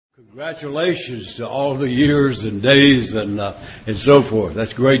Congratulations to all the years and days and so forth.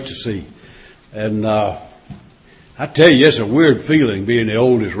 That's great to see. And I tell you, it's a weird feeling being the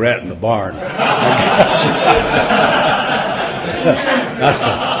oldest rat in the barn.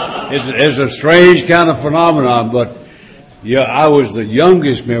 It's a strange kind of phenomenon, but yeah, I was the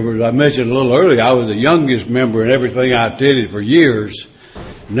youngest member. As I mentioned a little earlier, I was the youngest member in everything I attended for years.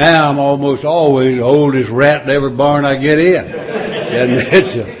 Now I'm almost always the oldest rat in every barn I get in. And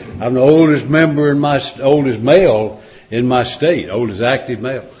I'm the oldest member oldest male in my state, oldest active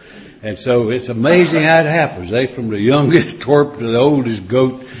male. And so it's amazing how it happens, from the youngest twerp to the oldest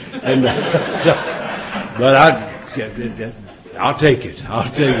goat. And but I'll take it. I'll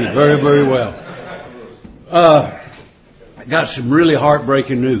take it very, very well. I got some really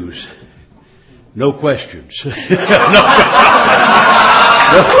heartbreaking news. No questions.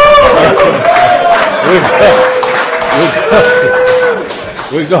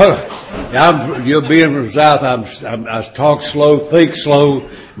 We're going. You're being from the South. I talk slow, think slow,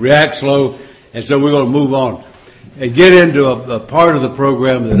 react slow, and so we're going to move on and get into a part of the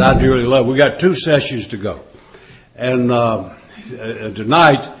program that I dearly love. We got 2 sessions to go, and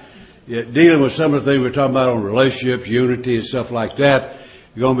tonight, dealing with some of the things we're talking about on relationships, unity, and stuff like that.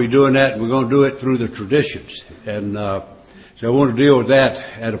 We're going to be doing that, and we're going to do it through the traditions, and so I want to deal with that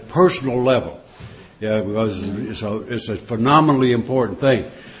at a personal level. Yeah, because it's a phenomenally important thing.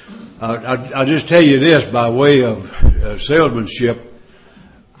 I'll just tell you this by way of salesmanship.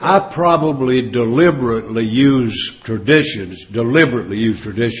 I probably deliberately use traditions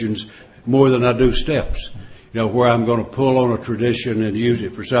more than I do steps. Where I'm going to pull on a tradition and use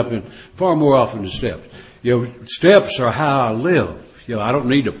it for something far more often than steps. Steps are how I live. I don't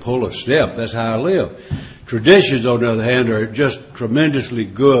need to pull a step. That's how I live. Traditions, on the other hand, are just tremendously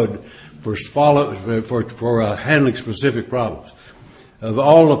good for handling specific problems. Of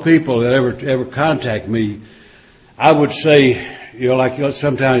all the people that ever contact me, I would say,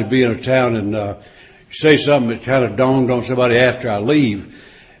 sometimes you be in a town and you say something that kind of dawned on somebody after I leave,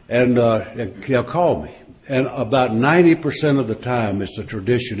 and they'll call me. And about 90% of the time, it's a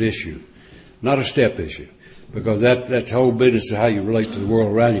tradition issue, not a step issue, because that's the whole business of how you relate to the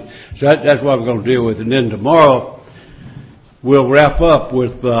world around you. So that's what we're going to deal with. And then tomorrow, we'll wrap up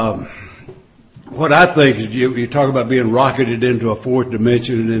with what I think is, you talk about being rocketed into a 4th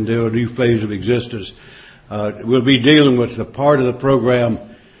dimension and into a new phase of existence. We'll be dealing with the part of the program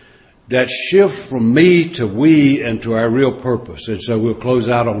that shifts from me to we and to our real purpose. And so we'll close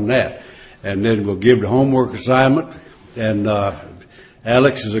out on that. And then we'll give the homework assignment. And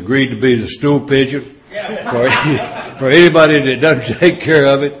Alex has agreed to be the stool pigeon for anybody that doesn't take care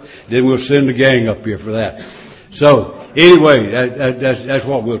of it. Then we'll send the gang up here for that. So anyway, that's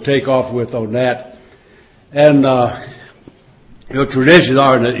what we'll take off with on that. And traditions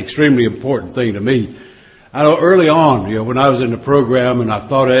are an extremely important thing to me. I know early on, when I was in the program, and I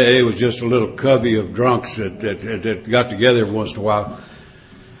thought AA was just a little covey of drunks that got together every once in a while.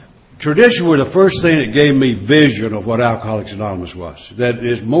 Tradition were the first thing that gave me vision of what Alcoholics Anonymous was. That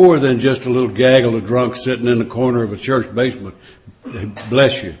is more than just a little gaggle of drunks sitting in the corner of a church basement.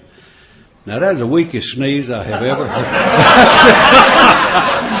 Bless you. Now that's the weakest sneeze I have ever heard.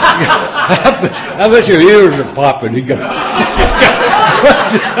 I bet your ears are popping.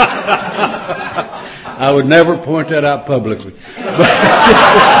 I would never point that out publicly.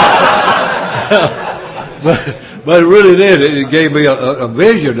 But it really did. It gave me a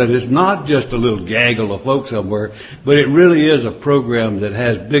vision that it's not just a little gaggle of folks somewhere, but it really is a program that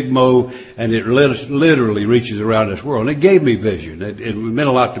has Big Mo, and it literally reaches around this world. And it gave me vision. It meant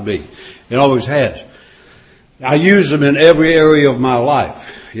a lot to me. It always has. I use them in every area of my life.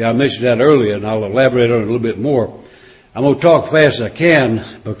 I mentioned that earlier, and I'll elaborate on it a little bit more. I'm going to talk fast as I can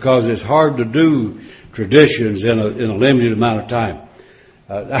because it's hard to do traditions in a limited amount of time.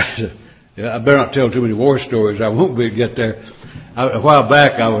 I better not tell too many war stories. I won't get there. A while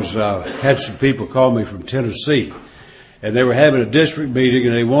back, I had some people call me from Tennessee, and they were having a district meeting,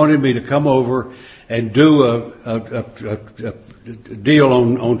 and they wanted me to come over and do a deal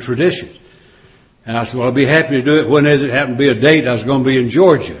on traditions. And I said, well, I'll be happy to do it. When it happened to be a date, I was going to be in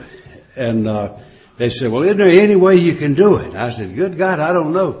Georgia. And they said, well, isn't there any way you can do it? I said, good God, I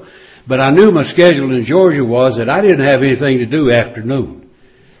don't know. But I knew my schedule in Georgia was that I didn't have anything to do afternoon.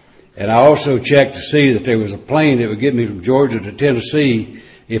 And I also checked to see that there was a plane that would get me from Georgia to Tennessee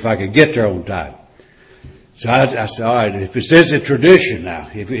if I could get there on time. So I said, all right, if it says it's tradition now,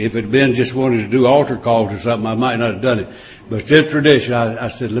 if it had been just wanted to do altar calls or something, I might not have done it. But if it's tradition, I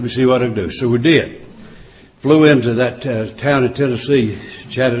said, let me see what I can do. So we did. Flew into that town in Tennessee,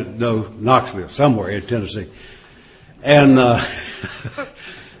 Knoxville, somewhere in Tennessee. And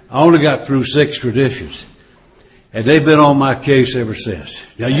I only got through 6 traditions. And they've been on my case ever since.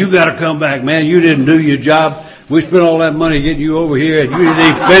 Now you gotta come back, man. You didn't do your job. We spent all that money getting you over here and you didn't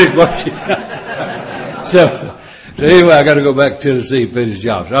even finish what you So anyway, I gotta go back to Tennessee and finish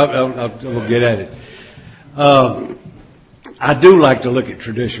jobs. I'll get at it. I do like to look at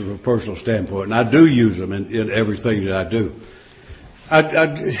tradition from a personal standpoint, and I do use them in everything that I do.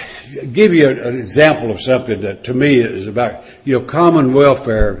 I'd give you an example of something that to me is about, common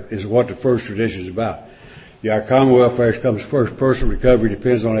welfare is what the first tradition is about. Our common welfare comes first. Personal recovery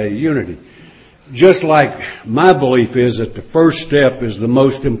depends on a unity. Just like my belief is that the first step is the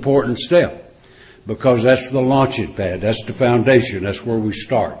most important step, because that's the launching pad, that's the foundation, that's where we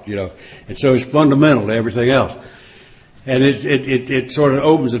start, and so it's fundamental to everything else. And it sort of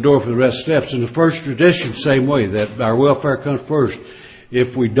opens the door for the rest of the steps. And the first tradition, same way, that our welfare comes first.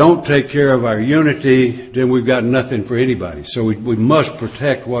 If we don't take care of our unity, then we've got nothing for anybody. So we must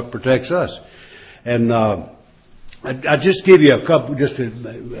protect what protects us. And I just give you a couple,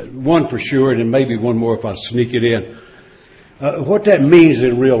 one for sure, and then maybe one more if I sneak it in. What that means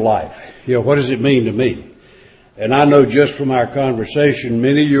in real life. What does it mean to me? And I know just from our conversation,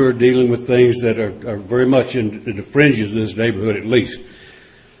 many of you are dealing with things that are very much in the fringes of this neighborhood, at least.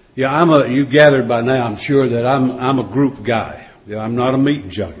 You gathered by now, I'm sure that I'm a group guy. I'm not a meeting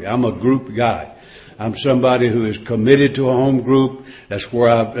junkie. I'm a group guy. I'm somebody who is committed to a home group. That's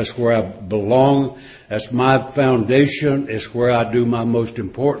where I belong. That's my foundation. It's where I do my most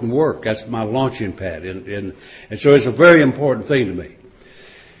important work. That's my launching pad. And so it's a very important thing to me.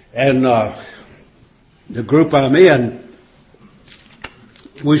 And, the group I'm in,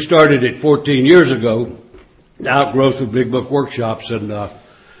 we started it 14 years ago, the outgrowth of Big Book Workshops, and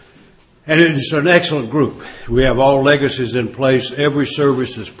it's an excellent group. We have all legacies in place. Every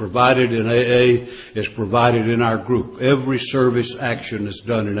service is provided in AA is provided in our group. Every service action is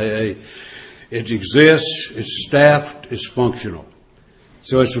done in AA. It exists, it's staffed, it's functional.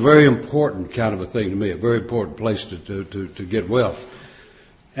 So it's a very important kind of a thing to me, a very important place to get well.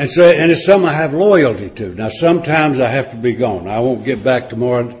 And it's something I have loyalty to. Now, sometimes I have to be gone. I won't get back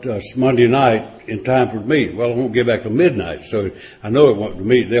tomorrow, Monday night, in time for the meeting. Well, I won't get back till midnight, so I know it won't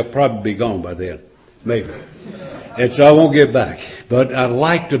meet. They'll probably be gone by then, maybe. And so I won't get back. But I'd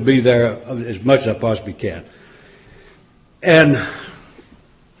like to be there as much as I possibly can. And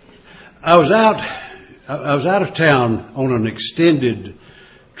I was out of town on an extended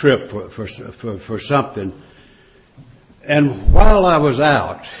trip for something. And while I was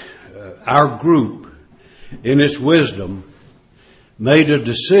out, our group, in its wisdom, made a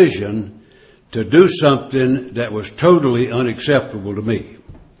decision to do something that was totally unacceptable to me.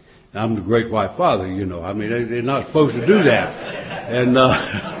 I'm the great white father, I mean, they're not supposed to do that. And,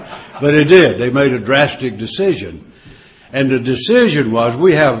 but they did. They made a drastic decision. And the decision was,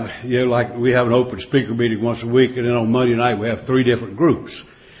 we have an open speaker meeting once a week, and then on Monday night we have 3 different groups.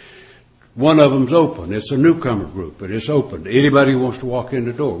 One of them's open. It's a newcomer group, but it's open to anybody who wants to walk in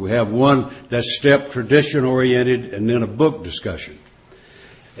the door. We have one that's step tradition oriented, and then a book discussion.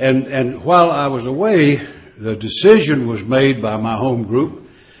 And while I was away, the decision was made by my home group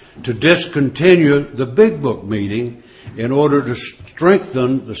to discontinue the big book meeting in order to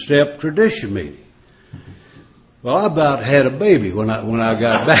strengthen the step tradition meeting. Well, I about had a baby when I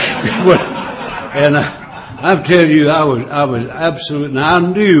got back. And I'm telling you, I was absolutely, I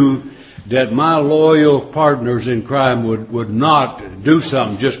knew that my loyal partners in crime would not do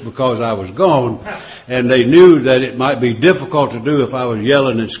something just because I was gone, and they knew that it might be difficult to do if I was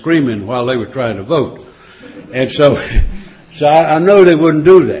yelling and screaming while they were trying to vote. And so I know they wouldn't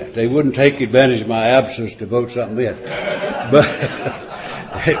do that. They wouldn't take advantage of my absence to vote something in.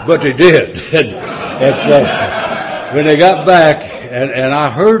 But they did. And so when they got back, and I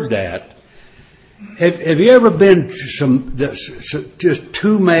heard that, have you ever been just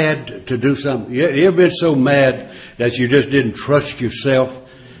too mad to do something? You ever been so mad that you just didn't trust yourself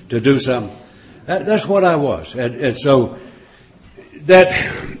to do something? That's what I was. And so that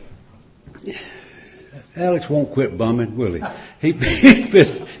Alex won't quit bumming, will he?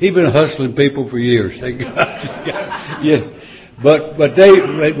 He's been hustling people for years. Yeah. But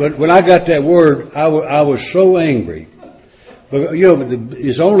when I got that word, I was so angry. But,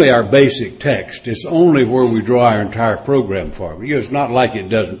 it's only our basic text. It's only where we draw our entire program from. It's not like it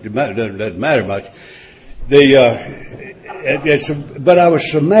doesn't matter much. But I was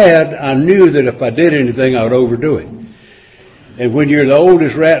so mad, I knew that if I did anything, I would overdo it. And when you're the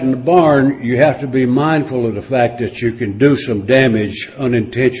oldest rat in the barn, you have to be mindful of the fact that you can do some damage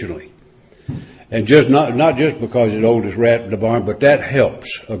unintentionally. And just not just because you're the oldest rat in the barn, but that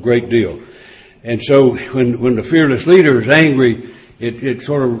helps a great deal. And so when the fearless leader is angry, it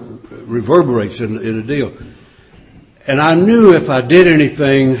sort of reverberates in the deal. And I knew if I did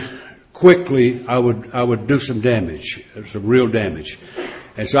anything quickly, I would do some damage, some real damage.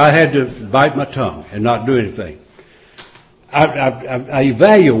 And so I had to bite my tongue and not do anything. I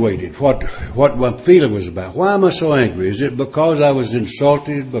evaluated what my feeling was about. Why am I so angry? Is it because I was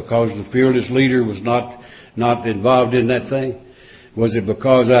insulted because the fearless leader was not involved in that thing? Was it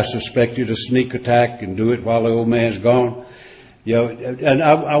because I suspected a sneak attack and do it while the old man's gone? And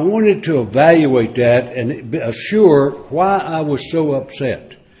I wanted to evaluate that and assure why I was so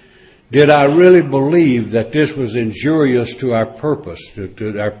upset. Did I really believe that this was injurious to our purpose,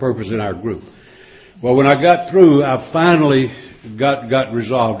 to our purpose in our group? Well, when I got through, I finally got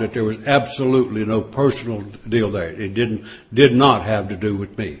resolved that there was absolutely no personal deal there. It did not have to do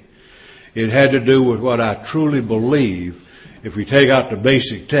with me. It had to do with what I truly believe. If we take out the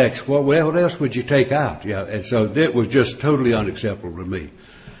basic text, what else would you take out? Yeah, and so it was just totally unacceptable to me.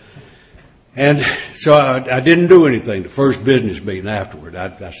 And so I didn't do anything the first business meeting afterward.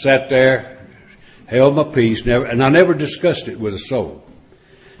 I sat there, held my peace, and I never discussed it with a soul,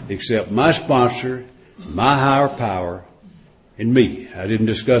 except my sponsor, my higher power, and me. I didn't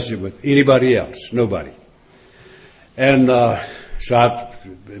discuss it with anybody else, nobody. And so I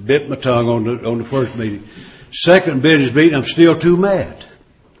bit my tongue on the first meeting. Second business meeting, I'm still too mad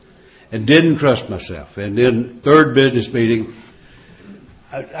and didn't trust myself. And then third business meeting,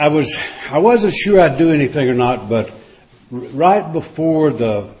 I wasn't sure I'd do anything or not, but right before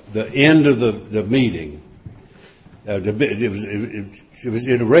the end of the meeting, it was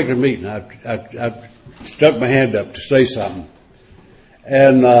in a regular meeting. I stuck my hand up to say something,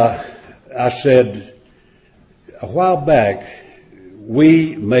 and I said, a while back,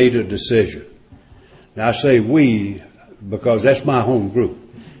 we made a decision. Now I say we because that's my home group.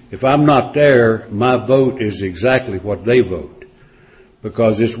 If I'm not there, my vote is exactly what they vote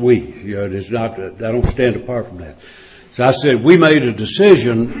because it's we. It's not. I don't stand apart from that. So I said we made a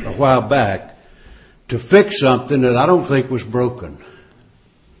decision a while back to fix something that I don't think was broken,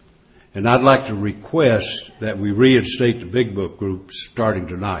 and I'd like to request that we reinstate the Big Book group starting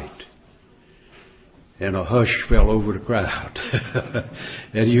tonight. And a hush fell over the crowd,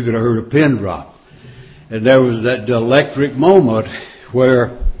 and you could have heard a pin drop. And there was that electric moment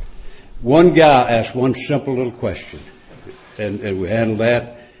where one guy asked one simple little question, and we handled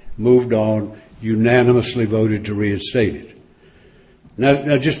that, moved on, unanimously voted to reinstate it.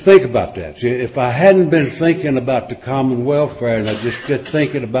 Now just think about that. See, if I hadn't been thinking about the common welfare and I just kept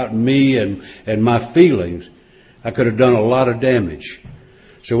thinking about me and my feelings, I could have done a lot of damage.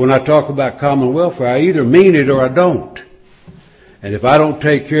 So when I talk about common welfare, I either mean it or I don't. And if I don't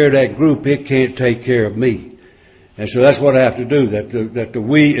take care of that group, it can't take care of me. And so that's what I have to do, that the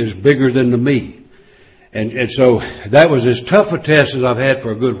we is bigger than the me. And so that was as tough a test as I've had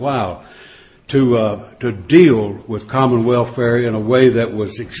for a good while to deal with common welfare in a way that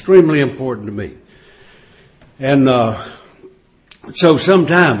was extremely important to me. And so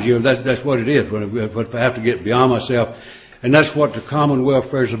sometimes, that's what it is, when I have to get beyond myself. And that's what the common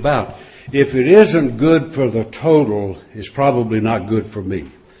welfare is about. If it isn't good for the total, it's probably not good for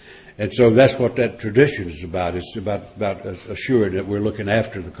me. And so that's what that tradition is about. It's about assuring that we're looking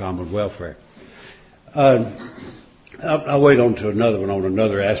after the common welfare. I'll wait on to another one on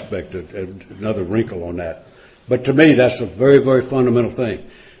another aspect, another wrinkle on that. But to me, that's a very, very fundamental thing.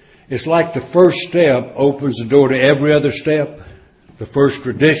 It's like the first step opens the door to every other step. The first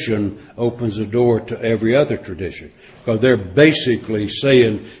tradition opens the door to every other tradition. Because they're basically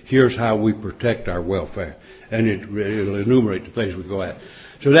saying, here's how we protect our welfare. And it'll enumerate the things we go at.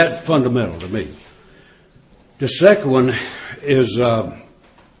 So that's fundamental to me. The second one is,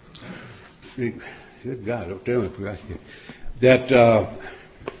 good God, don't tell me if I can. That,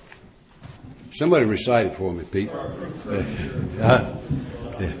 somebody recite it for me, Pete. For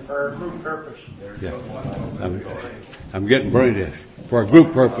our group purpose. I'm getting brain dead. For our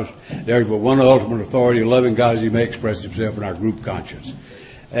group purpose, there's but one ultimate authority, a loving God as He may express Himself in our group conscience.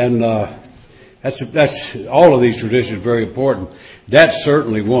 And that's all of these traditions are very important. That's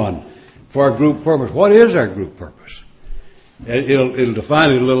certainly one. For our group purpose, what is our group purpose? It'll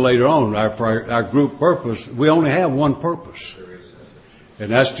define it a little later on. For our group purpose, we only have one purpose.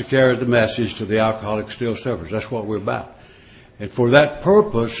 And that's to carry the message to the alcoholic still suffers. That's what we're about. And for that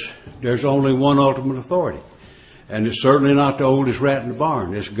purpose, there's only one ultimate authority. And it's certainly not the oldest rat in the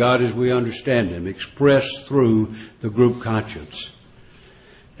barn. It's God as we understand Him, expressed through the group conscience.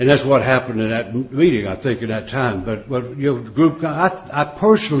 And that's what happened in that meeting, I think, at that time. But I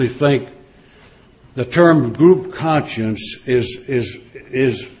personally think the term group conscience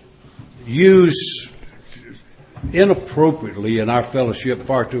is used inappropriately in our fellowship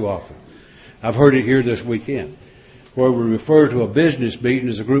far too often. I've heard it here this weekend, where we refer to a business meeting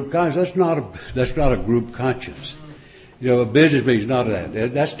as a group conscience. That's not a group conscience. A business meeting is not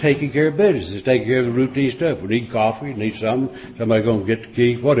that. That's taking care of business. It's taking care of the routine stuff. We need coffee, need something, somebody going to get the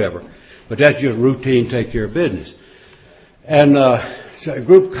key, whatever. But that's just routine, take care of business. And so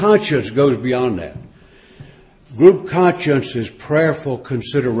group conscience goes beyond that. Group conscience is prayerful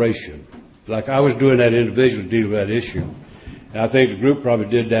consideration. Like I was doing that individually dealing with that issue. And I think the group probably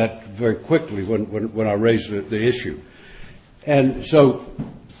did that very quickly when I raised the issue. And so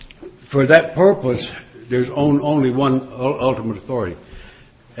for that purpose, there's only one ultimate authority,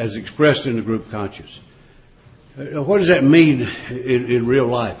 as expressed in the group conscience. What does that mean in real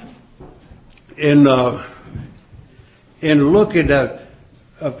life? In looking at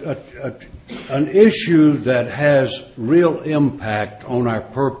an issue that has real impact on our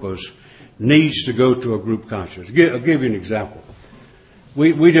purpose needs to go to a group conscience. I'll give you an example.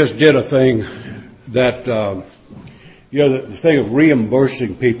 We just did a thing that the thing of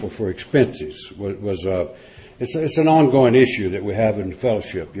reimbursing people for expenses was it's an ongoing issue that we have in the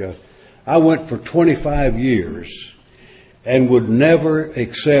fellowship. I went for 25 years and would never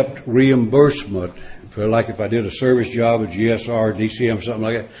accept reimbursement for, like, if I did a service job at GSR, DCM, something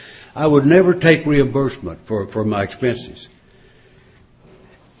like that. I would never take reimbursement for my expenses.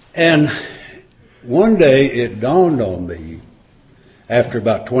 And one day it dawned on me, after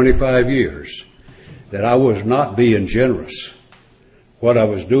about 25 years, that I was not being generous. What I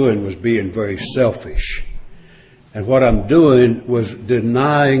was doing was being very selfish. And what I'm doing was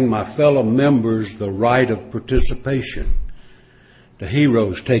denying my fellow members the right of participation. The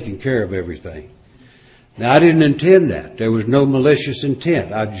hero's taking care of everything. Now, I didn't intend that. There was no malicious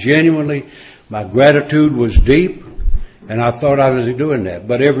intent. My gratitude was deep, and I thought I was doing that.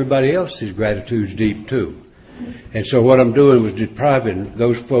 But everybody else's gratitude's deep too. And so what I'm doing was depriving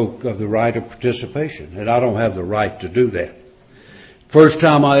those folk of the right of participation, and I don't have the right to do that. First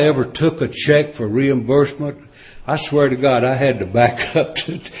time I ever took a check for reimbursement, I swear to God, I had to back up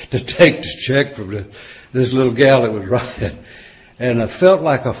to take the check from this little gal that was writing. And I felt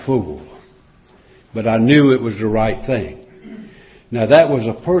like a fool, but I knew it was the right thing. Now, that was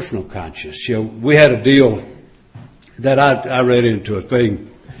a personal conscience. We had a deal that I read into a thing.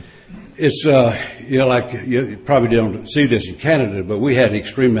 It's, like you probably don't see this in Canada, but we had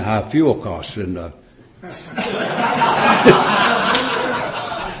extremely high fuel costs. And I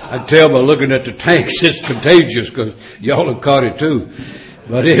can tell by looking at the tanks, it's contagious because y'all have caught it too.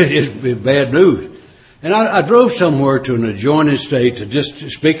 But it's bad news. And I drove somewhere to an adjoining state to just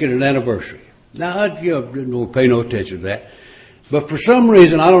speak at an anniversary. Now, I didn't pay no attention to that. But for some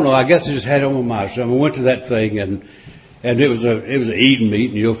reason, I don't know, I guess I just had it on my mind. So I went to that thing and it was an eating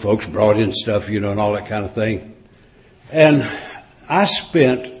meeting, folks brought in stuff, and all that kind of thing. And I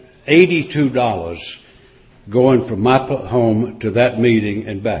spent $82 going from my home to that meeting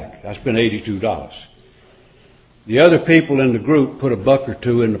and back. I spent $82. The other people in the group put $1 or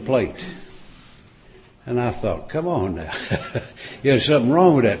 $2 in the plate. And I thought, come on now. There's something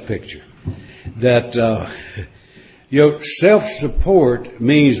wrong with that picture. That, self-support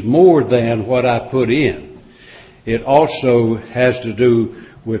means more than what I put in. It also has to do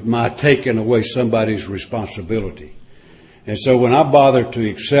with my taking away somebody's responsibility. And so when I bother to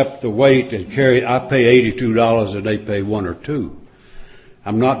accept the weight and carry, I pay $82 and they pay $1 or $2.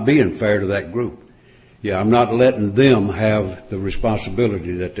 I'm not being fair to that group. I'm not letting them have the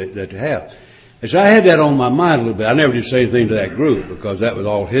responsibility that they have. And so I had that on my mind a little bit. I never did say anything to that group because that was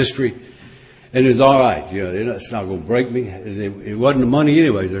all history. And it was all right. It's not going to break me. It wasn't the money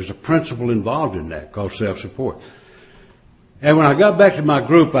anyway. There's a principle involved in that called self-support. And when I got back to my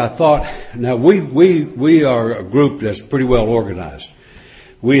group, I thought, now we are a group that's pretty well organized.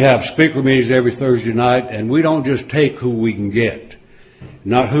 We have speaker meetings every Thursday night, and we don't just take who we can get,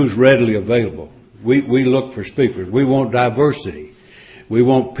 not who's readily available. We look for speakers. We want diversity. We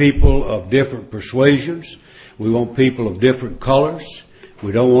want people of different persuasions. We want people of different colors.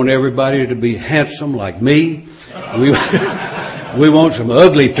 We don't want everybody to be handsome like me. We want some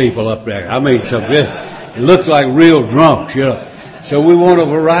ugly people up there. I mean, it looks like real drunks, So we want a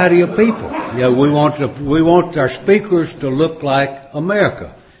variety of people. We want our speakers to look like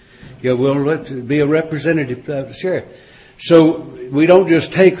America. We'll be a representative sheriff. So we don't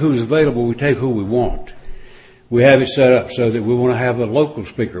just take who's available, we take who we want. We have it set up so that we want to have a local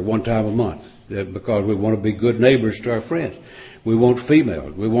speaker one time a month because we want to be good neighbors to our friends. We want female,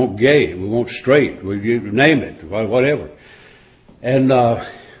 we want gay, we want straight, you name it, whatever. And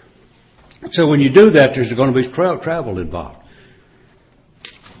so when you do that, there's going to be travel involved.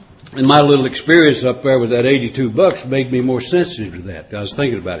 And my little experience up there with that $82 made me more sensitive to that. I was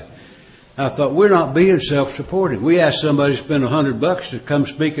thinking about it. I thought, we're not being self-supporting. We asked somebody to spend $100 to come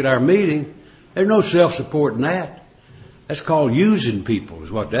speak at our meeting. There's no self-support in that. That's called using people,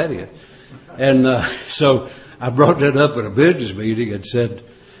 is what that is. And so I brought that up at a business meeting and said,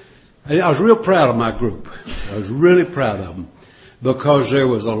 I was real proud of my group. I was really proud of them because there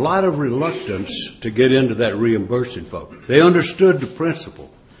was a lot of reluctance to get into that reimbursing folk. They understood the principle.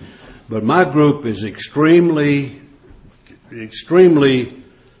 But my group is extremely,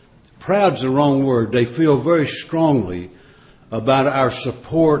 proud's the wrong word. They feel very strongly about our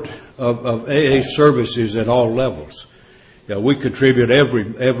support of AA services at all levels. You know, we contribute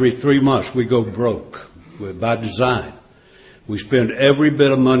every 3 months. We go broke by design. We spend every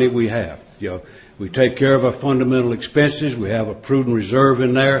bit of money we have. You know, we take care of our fundamental expenses. We have a prudent reserve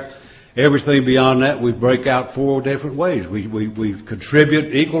in there. Everything beyond that, we break out 4 different ways. We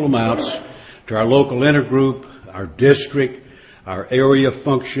contribute equal amounts to our local intergroup, our district, our area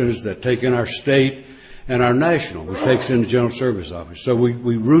functions that take in our state, and our national, which takes in the General Service Office. So we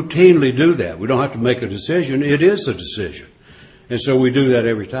routinely do that. We don't have to make a decision. It is a decision. And so we do that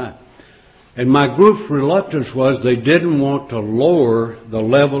every time. And my group's reluctance was they didn't want to lower the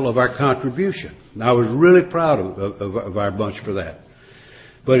level of our contribution. And I was really proud of our bunch for that.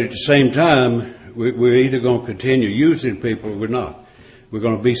 But at the same time, we're either going to continue using people or we're not. We're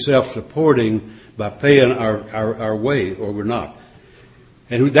going to be self-supporting by paying our way or we're not.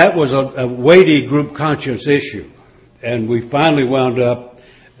 And that was a weighty group conscience issue. And we finally wound up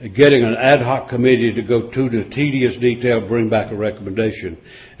getting an ad hoc committee to go to the tedious detail, bring back a recommendation.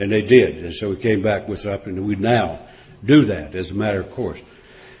 And they did. And so we came back with something, and we now do that as a matter of course.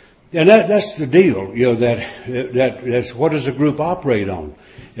 And that's the deal, you know, that's what does a group operate on?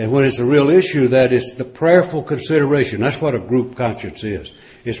 And when it's a real issue, that is the prayerful consideration. That's what a group conscience is.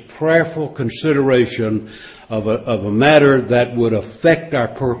 It's prayerful consideration of a matter that would affect our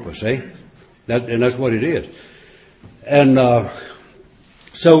purpose, eh? And that's what it is. And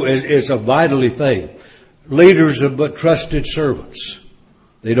so it's a vitally thing. Leaders are but trusted servants.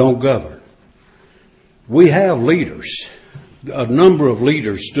 They don't govern. We have leaders. A number of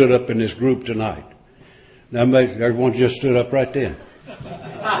leaders stood up in this group tonight. Now, everyone just stood up right then.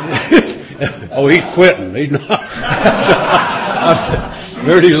 Oh, he's quitting. He's not. I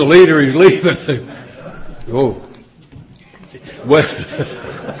heard he's a leader. He's leaving. Oh. Well,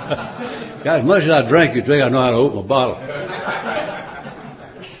 God, as much as I drink, you think I know how to open a bottle.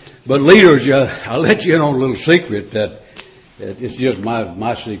 But leaders, I'll let you in on a little secret that it's just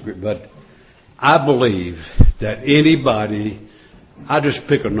my secret, but I believe that anybody, I just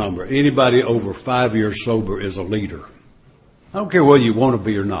pick a number, anybody over 5 years sober is a leader. I don't care whether you want to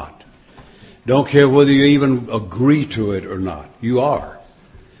be or not. Don't care whether you even agree to it or not. You are.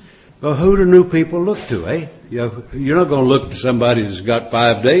 Well, who do new people look to, eh? You're not going to look to somebody that's got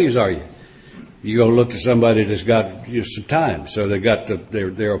 5 days, are you? You're going to look to somebody that's got just some time. So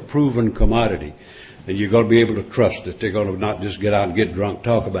they're a proven commodity. And you're going to be able to trust that they're going to not just get out and get drunk,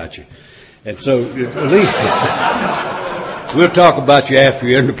 talk about you. And so, at least, we'll talk about you after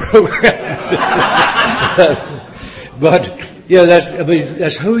you're in the program. But, yeah,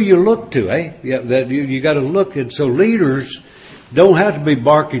 that's who you look to, eh? Yeah, that you got to look. And so leaders don't have to be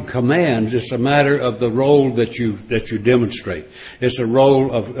barking commands. It's a matter of the role that you demonstrate. It's a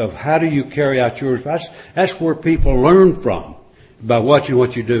role of how do you carry out yours. That's where people learn from by watching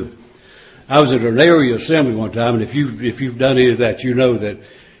what you do. I was at an area assembly one time, and if you've done any of that, you know that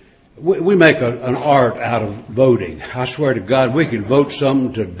we make an art out of voting. I swear to God, we can vote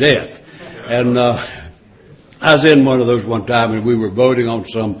something to death. And I was in one of those one time, and we were voting on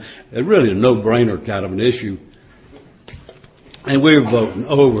really a no-brainer kind of an issue. And we were voting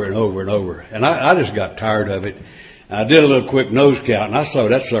over and over and over. And I just got tired of it. I did a little quick nose count, and I saw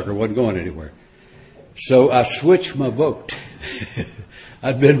that sucker wasn't going anywhere. So I switched my vote.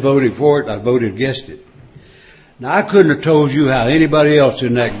 I'd been voting for it, and I voted against it. Now, I couldn't have told you how anybody else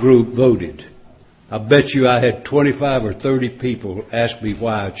in that group voted. I bet you I had 25 or 30 people ask me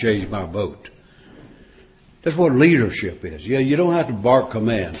why I changed my vote. That's what leadership is. Yeah, you don't have to bark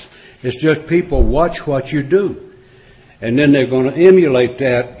commands. It's just people watch what you do. And then they're going to emulate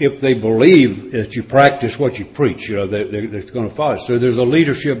that if they believe that you practice what you preach. You know, they're going to follow. So there's a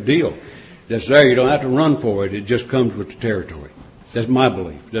leadership deal that's there. You don't have to run for it. It just comes with the territory. That's my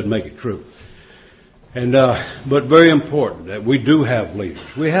belief. It doesn't make it true. And but very important that we do have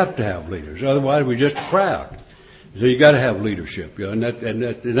leaders. We have to have leaders. Otherwise, we're just a crowd. So you got to have leadership. You know, and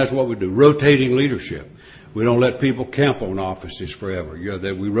that's what we do. Rotating leadership. We don't let people camp on offices forever. You know,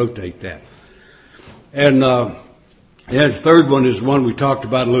 that we rotate that. And And the third one is one we talked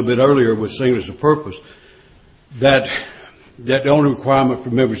about a little bit earlier with Singleness of Purpose, that the only requirement for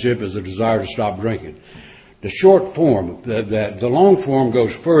membership is a desire to stop drinking. The short form, the long form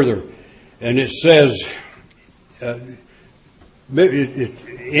goes further, and it says,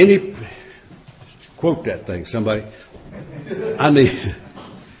 quote that thing, somebody. I need to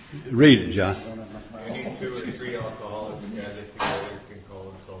read it, John. Any 2 or 3 alcoholics gathered together can call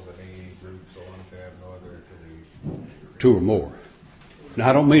themselves an AA group so long as they have no other affiliation. 2 or more. Now,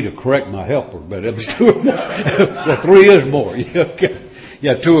 I don't mean to correct my helper, but it was 2 or more. Well, 3 is more.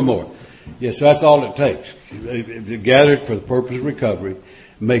 Yeah, 2 or more. Yes, so that's all it takes. They gathered for the purpose of recovery,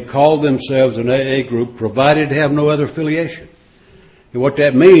 may call themselves an AA group, provided they have no other affiliation. And what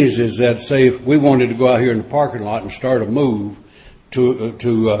that means is that, say, if we wanted to go out here in the parking lot and start a move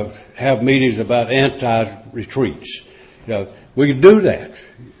to have meetings about anti-retreats, we can do that.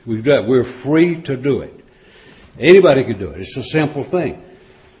 We're free to do it. Anybody can do it. It's a simple thing.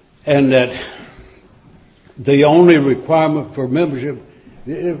 And that the only requirement for membership,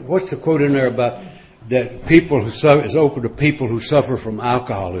 what's the quote in there about that people who suffer, is open to people who suffer from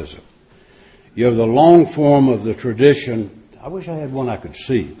alcoholism? The long form of the tradition. I wish I had one I could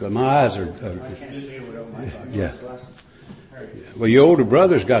see, but my eyes are yeah. Well, your older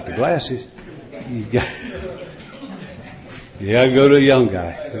brother's got the glasses. You got to go to a young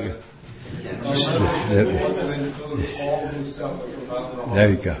guy. There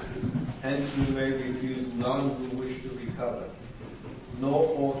you go. Hence we may refuse none who wish to recover. Nor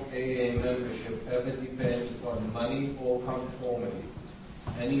ought AA membership ever depend upon money or conformity.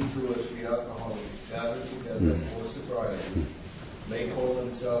 Any 2 or 3 alcoholics gathered together for sobriety may call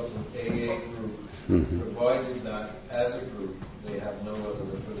themselves an AA group, provided that, as a group, they have no other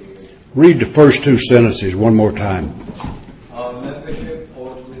affiliation. Read the first 2 sentences one more time. Our membership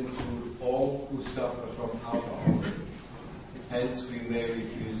ought to include all who suffer from alcoholism. Hence, we may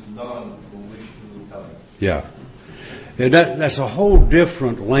refuse none who wish to recover. Yeah. And that's a whole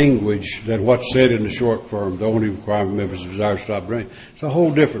different language than what's said in the short form. The only requirement members desire to stop drinking. It's a whole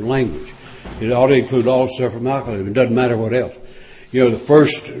different language. It ought to include all who suffer from alcoholism. It doesn't matter what else. The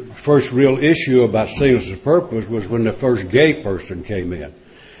first real issue about Singleness of Purpose was when the first gay person came in.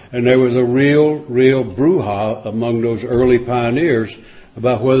 And there was a real brouhaha among those early pioneers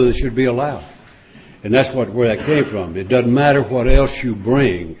about whether they should be allowed. And that's where that came from. It doesn't matter what else you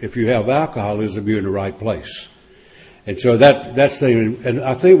bring. If you have alcoholism, you're in the right place. And so that's the, and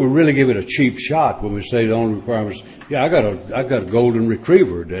I think we really give it a cheap shot when we say the only requirements. Yeah, I got a golden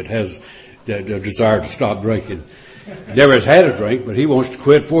retriever that has the desire to stop drinking. Never has had a drink, but he wants to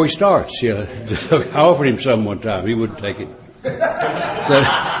quit before he starts. I offered him some one time. He wouldn't take it. So,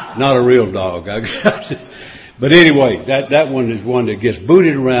 not a real dog. But anyway, that one is one that gets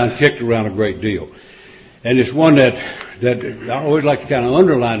booted around, kicked around a great deal. And it's one that I always like to kind of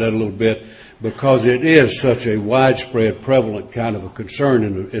underline that a little bit because it is such a widespread, prevalent kind of a concern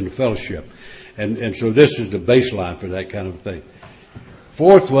in the fellowship. And so this is the baseline for that kind of thing.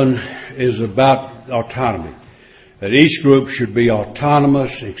 Fourth one is about autonomy. That each group should be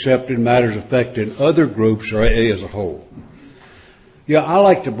autonomous except in matters affecting other groups or AA as a whole. I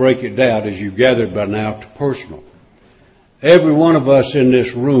like to break it down, as you've gathered by now, to personal. Every one of us in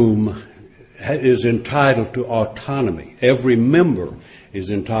this room is entitled to autonomy. Every member is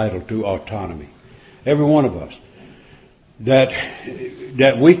entitled to autonomy. Every one of us. That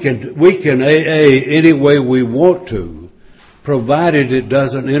we can AA any way we want to, provided it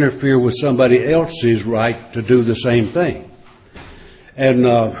doesn't interfere with somebody else's right to do the same thing. And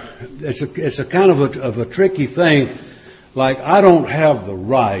it's a kind of a tricky thing. Like, I don't have the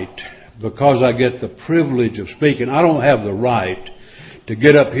right, because I get the privilege of speaking, I don't have the right to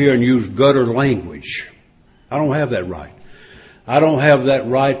get up here and use gutter language. I don't have that right. I don't have that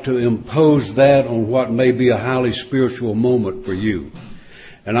right to impose that on what may be a highly spiritual moment for you.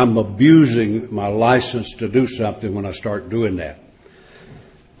 And I'm abusing my license to do something when I start doing that.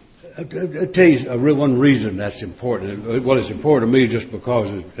 I'll tell you one reason that's important. Well, it's important to me just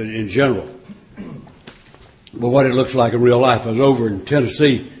because in general. But what it looks like in real life. I was over in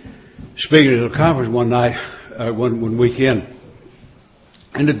Tennessee speaking at a conference one night, one weekend.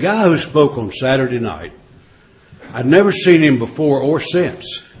 And the guy who spoke on Saturday night, I'd never seen him before or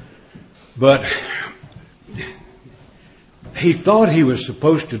since. But he thought he was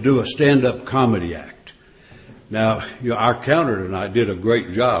supposed to do a stand-up comedy act. Now, our counter tonight did a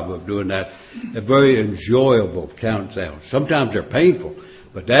great job of doing that. A very enjoyable countdown. Sometimes they're painful,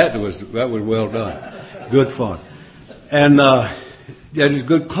 but that was well done. Good fun. And that is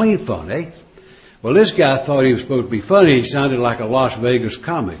good, clean fun, eh? Well, this guy thought he was supposed to be funny. He sounded like a Las Vegas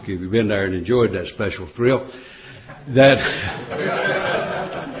comic, if you've been there and enjoyed that special thrill. that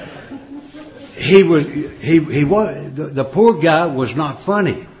he was the poor guy was not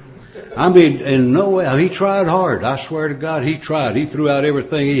funny. I mean, in no way. He tried hard. I swear to God, he tried. He threw out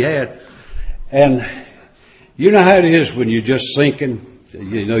everything he had. And you know how it is when you're just sinking.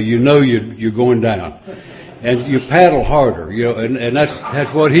 You know you're going down, and you paddle harder. And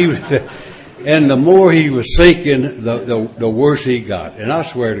that's what he was. And the more he was sinking, the worse he got. And I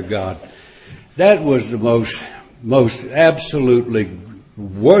swear to God, that was the most absolutely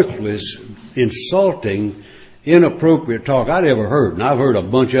worthless, insulting, inappropriate talk I'd ever heard. And I've heard a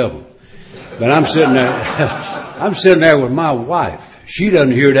bunch of them. But I'm sitting there with my wife. She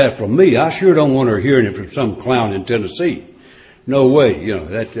doesn't hear that from me. I sure don't want her hearing it from some clown in Tennessee. No way.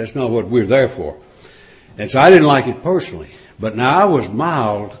 That's not what we're there for. And so I didn't like it personally. But now I was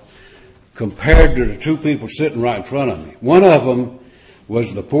mild compared to the two people sitting right in front of me. One of them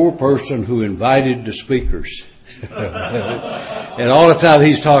was the poor person who invited the speakers. And all the time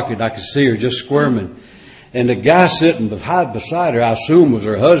he's talking, I could see her just squirming. And the guy sitting beside her, I assume was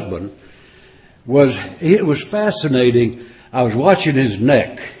her husband, it was fascinating. I was watching his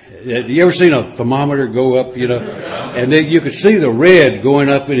neck. You ever seen a thermometer go up, and then you could see the red going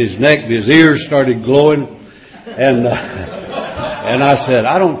up in his neck, and his ears started glowing. And I said,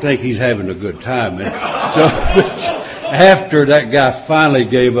 I don't think he's having a good time. And so after that guy finally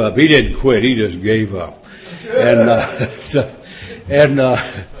gave up, he didn't quit, he just gave up. So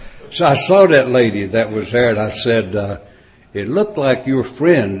I saw that lady that was there, and I said, it looked like your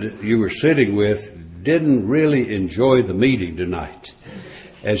friend you were sitting with didn't really enjoy the meeting tonight.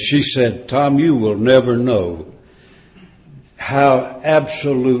 And she said, Tom, you will never know how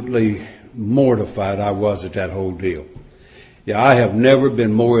absolutely mortified I was at that whole deal. Yeah, I have never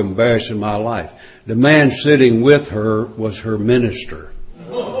been more embarrassed in my life. The man sitting with her was her minister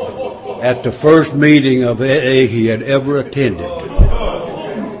at the first meeting of AA he had ever attended.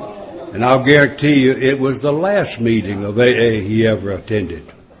 And I'll guarantee you it was the last meeting of AA he ever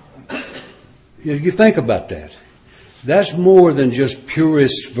attended. You think about that. That's more than just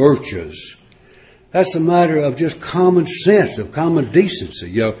purist virtues. That's a matter of just common sense, of common decency.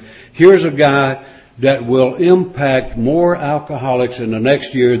 Here's a guy that will impact more alcoholics in the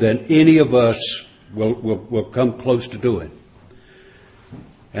next year than any of us will come close to doing.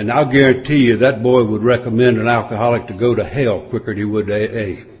 And I'll guarantee you that boy would recommend an alcoholic to go to hell quicker than he would to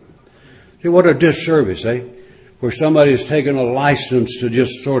AA. See, what a disservice, where somebody has taken a license to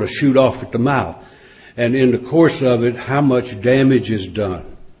just sort of shoot off at the mouth. And in the course of it, how much damage is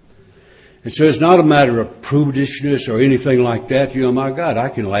done. And so it's not a matter of prudishness or anything like that. My God, I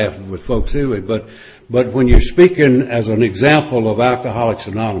can laugh with folks anyway. But when you're speaking as an example of Alcoholics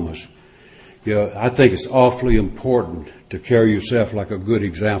Anonymous, I think it's awfully important to carry yourself like a good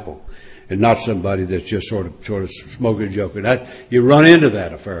example and not somebody that's just sort of smoking and joking. You run into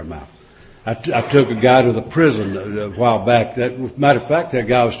that a fair amount. I took a guy to the prison a while back. Matter of fact, that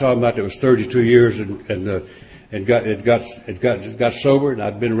guy I was talking about that was 32 years and got sober, and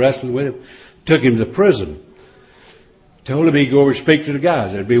I'd been wrestling with him. Took him to the prison. Told him he'd go over and speak to the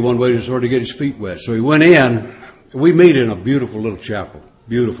guys. That'd be one way to sort of get his feet wet. So he went in. We meet in a beautiful little chapel.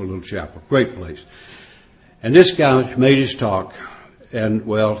 Great place. And this guy made his talk, and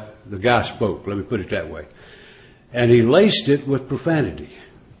the guy spoke. Let me put it that way. And he laced it with profanity.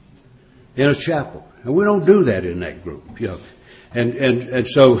 In a chapel. And we don't do that in that group, And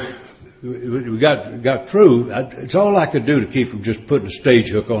so we got through. It's all I could do to keep from just putting a stage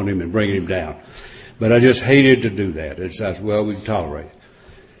hook on him and bringing him down. But I just hated to do that. I said, we can tolerate it.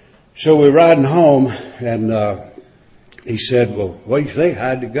 So we're riding home, and he said, what do you think?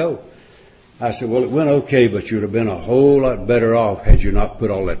 How'd it go? I said, it went okay, but you'd have been a whole lot better off had you not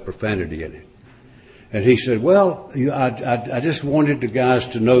put all that profanity in it. And he said, I just wanted the guys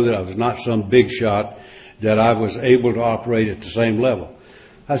to know that I was not some big shot, that I was able to operate at the same level.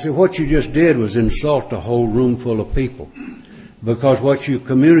 I said, what you just did was insult a whole room full of people, because what you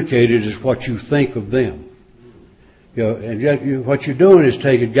communicated is what you think of them. And yet what you're doing is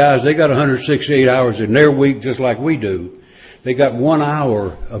taking guys, they got 168 hours in their week just like we do. They got 1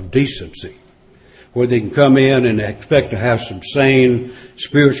 hour of decency where they can come in and expect to have some sane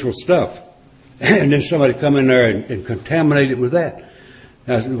spiritual stuff. And then somebody come in there and contaminate it with that.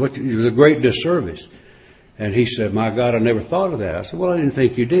 It was a great disservice. And he said, my God, I never thought of that. I said, I didn't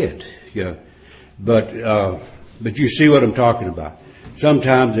think you did. But you see what I'm talking about.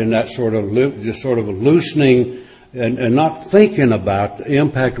 Sometimes in that sort of a loosening and not thinking about the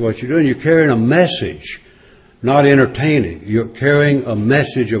impact of what you're doing, you're carrying a message, not entertaining. You're carrying a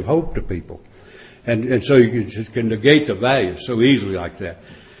message of hope to people. And so you can negate the value so easily like that.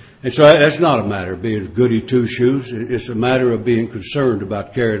 And so that's not a matter of being goody two-shoes. It's a matter of being concerned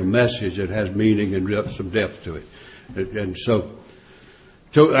about carrying a message that has meaning and some depth to it. And so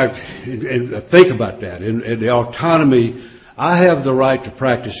I think about that. And the autonomy, I have the right to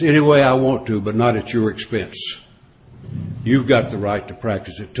practice any way I want to, but not at your expense. You've got the right to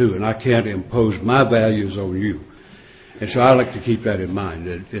practice it too, and I can't impose my values on you. And so I like to keep that in mind,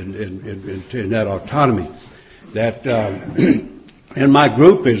 in that autonomy. That, and my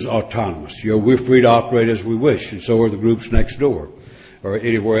group is autonomous. We're free to operate as we wish, and so are the groups next door or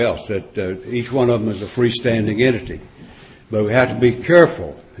anywhere else. That each one of them is a freestanding entity. But we have to be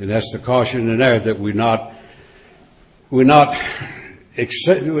careful, and that's the caution in there, that we not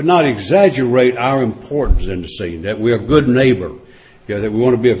exaggerate our importance in the scene, that we're a good neighbor, that we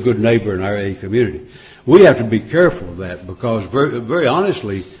want to be a good neighbor in our AA community. We have to be careful of that because, very, very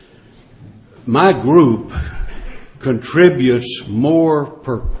honestly, my group contributes more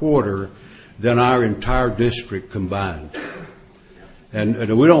per quarter than our entire district combined.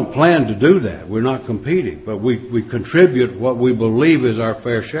 And we don't plan to do that. We're not competing, but we contribute what we believe is our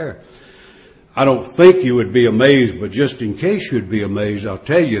fair share. I don't think you would be amazed, but just in case you'd be amazed, I'll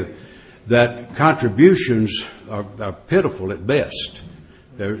tell you that contributions are pitiful at best.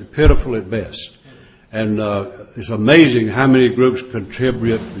 They're pitiful at best. And it's amazing how many groups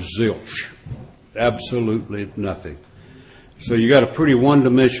contribute zilch. Absolutely nothing. So you got a pretty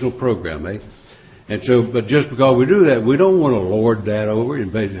one-dimensional program, eh? And so, but just because we do that, we don't want to lord that over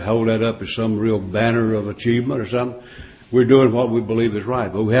and hold that up as some real banner of achievement or something. We're doing what we believe is right,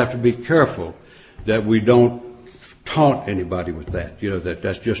 but we have to be careful that we don't taunt anybody with that.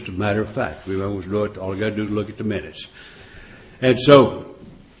 That's just a matter of fact. We always do it. All you got to do is look at the minutes. And so,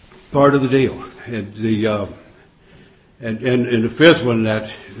 part of the deal. And the fifth one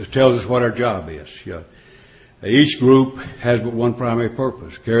that tells us what our job is. Each group has but one primary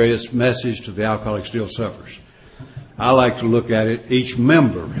purpose: carry its message to the alcoholic still suffers. I like to look at it, each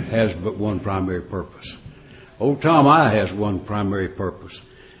member has but one primary purpose. Old Tom I has one primary purpose,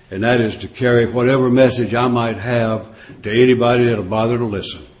 and that is to carry whatever message I might have to anybody that'll bother to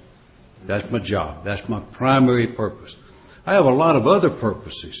listen. That's my job. That's my primary purpose. I have a lot of other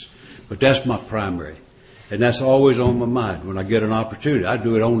purposes, but that's my primary. And that's always on my mind when I get an opportunity. I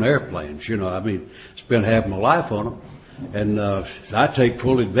do it on airplanes, spend half my life on them. And I take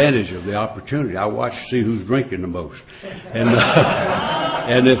full advantage of the opportunity. I watch to see who's drinking the most. And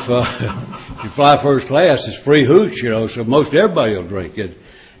if you fly first class, it's free hooch, so most everybody will drink. And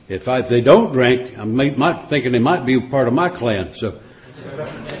if they don't drink, I'm thinking they might be part of my clan. So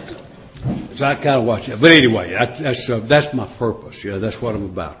I kind of watch that. But anyway, that's my purpose. That's what I'm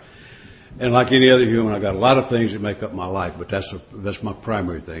about. And like any other human, I've got a lot of things that make up my life, but that's my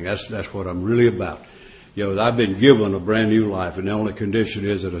primary thing. That's what I'm really about. I've been given a brand new life, and the only condition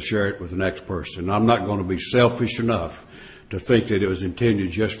is that I share it with the next person. I'm not going to be selfish enough to think that it was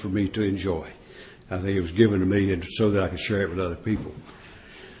intended just for me to enjoy. I think it was given to me so that I could share it with other people.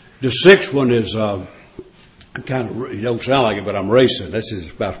 The sixth one is you don't sound like it, but I'm racing. This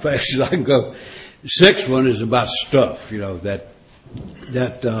is about as fast as I can go. The sixth one is about stuff.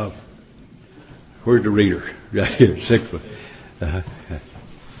 Where's the reader? Right here, sixth one.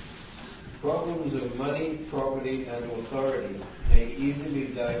 Problems of money, property, and authority may easily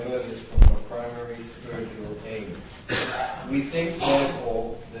divert us from our primary spiritual aim. We think,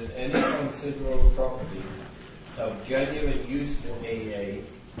 therefore, that any considerable property of genuine use to AA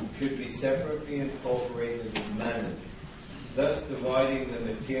should be separately incorporated and managed, thus dividing the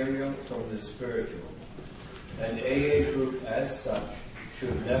material from the spiritual. An AA group, as such,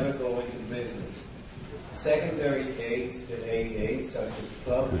 should never go into business. Secondary aids to AA, such as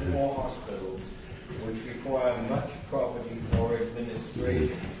clubs or hospitals, which require much property or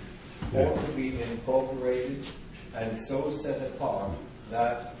administration, ought to be incorporated and so set apart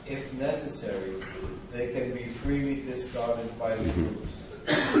that, if necessary, they can be freely discarded by the groups.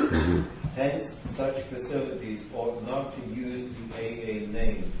 Hence, such facilities ought not to use the AA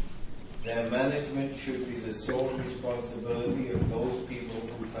name. Their management should be the sole responsibility of those people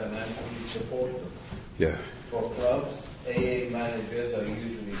who financially support them. Yeah. For clubs, AA managers are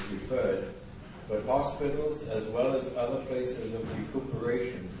usually preferred, but hospitals, as well as other places of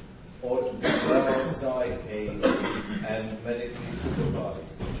recuperation, ought to be well outside AA and medically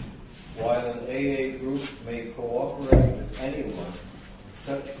supervised. While an AA group may cooperate with anyone,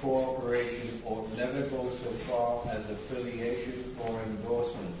 such cooperation ought never go so far as affiliation or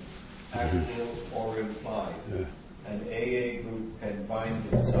endorsement, actual or implied. An AA group can bind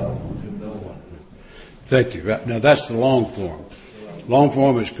itself to no one. Thank you. Now that's the long form. Long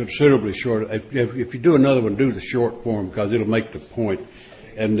form is considerably shorter. If you do another one, do the short form because it'll make the point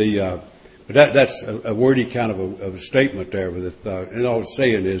But that's a wordy kind of a statement there. And all it's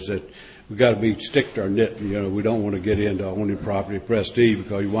saying is that we got to stick to our knit. We don't want to get into owning property prestige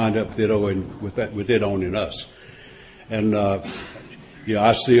because you wind up with it owning us. And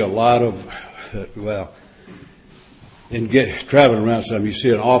I see a lot of traveling around some, you see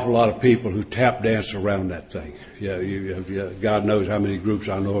an awful lot of people who tap dance around that thing. God knows how many groups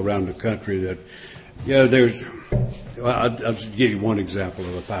I know around the country that, I'll just give you one example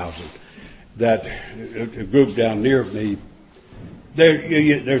of 1,000. That a group down near me,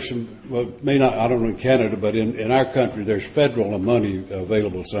 there's some, may not, I don't know in Canada, but in our country, there's federal money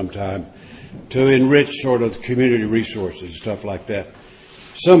available sometime to enrich sort of community resources and stuff like that.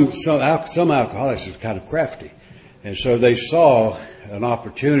 Some alcoholics are kind of crafty. And so they saw an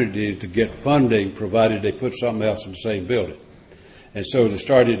opportunity to get funding provided they put something else in the same building. And so they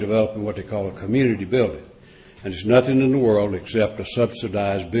started developing what they call a community building. And there's nothing in the world except a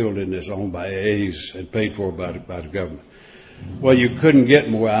subsidized building that's owned by AAs and paid for by the government. Well, you couldn't get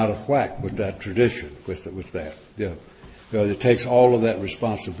more out of whack with that tradition, with that. Because it takes all of that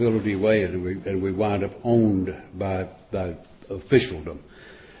responsibility away, and we wind up owned by officialdom.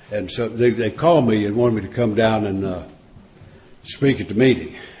 And so they called me and wanted me to come down and speak at the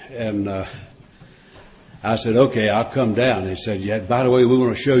meeting. And I said, okay, I'll come down. They said, yeah, by the way, we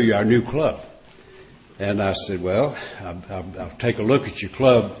want to show you our new club. And I said, well, I'll take a look at your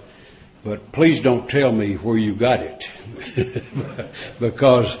club, but please don't tell me where you got it.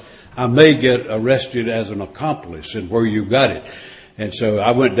 Because I may get arrested as an accomplice in where you got it. And so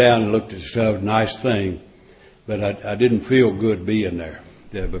I went down and looked at the nice thing, but I didn't feel good being there.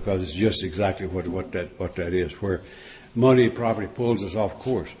 Yeah, because it's just exactly what that is, where money and property pulls us off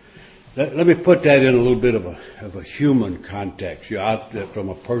course. Let me put that in a little bit of a human context, from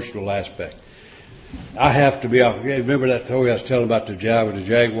a personal aspect. I have to be off. Remember that story I was telling about the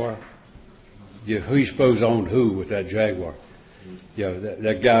Jaguar? Who you suppose owned who with that Jaguar?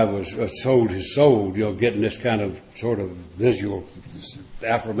 That guy was sold his soul, getting this kind of sort of visual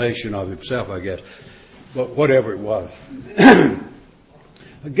affirmation of himself, I guess. But whatever it was.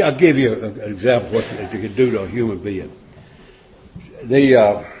 I'll give you an example of what it could do to a human being.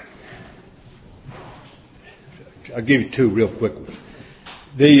 I'll give you two real quick ones.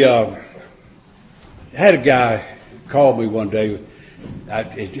 Had a guy call me one day.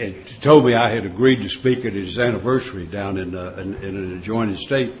 He told me I had agreed to speak at his anniversary down in an adjoining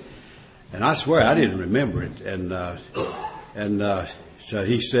state, and I swear I didn't remember it. And so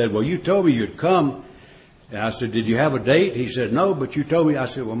he said, "Well, you told me you'd come." And I said, "Did you have a date?" He said, "No, but you told me." I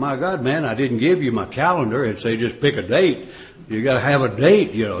said, "Well, my God, man, I didn't give you my calendar and say just pick a date. You got to have a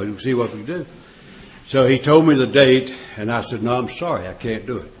date, and see what we do." So he told me the date, and I said, "No, I'm sorry, I can't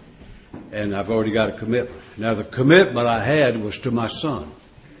do it. And I've already got a commitment." Now, the commitment I had was to my son.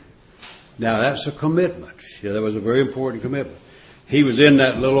 Now, that's a commitment. That was a very important commitment. He was in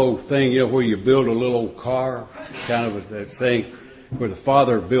that little old thing, where you build a little old car, kind of a thing, where the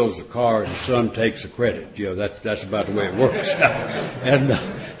father builds the car and the son takes the credit. That's about the way it works. And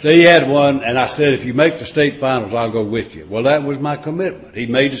so he had one, and I said, "If you make the state finals, I'll go with you." Well, that was my commitment. He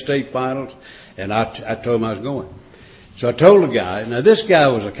made the state finals, and I told him I was going. So I told the guy. Now, this guy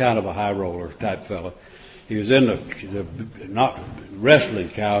was a kind of a high roller type fella. He was in the not wrestling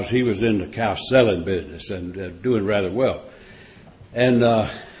cows. He was in the cow selling business and doing rather well. And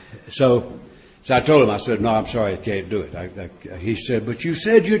so I told him, I said, "No, I'm sorry, I can't do it." He said, "But you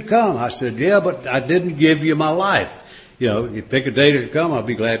said you'd come." I said, "Yeah, but I didn't give you my life. You pick a day to come, I'll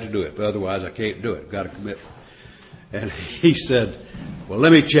be glad to do it. But otherwise, I can't do it. Got a commitment." And he said, "Well,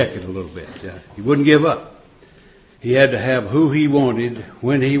 let me check it a little bit." He wouldn't give up. He had to have who he wanted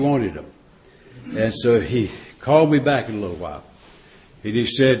when he wanted them. And so he called me back in a little while. And he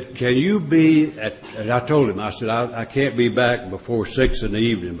said, "Can you be at," and I told him, I said, I can't be back before 6 in the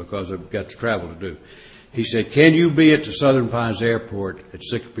evening because I've got to travel to do. He said, "Can you be at the Southern Pines Airport at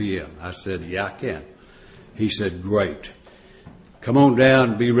 6 p.m.? I said, "Yeah, I can." He said, "Great. Come on down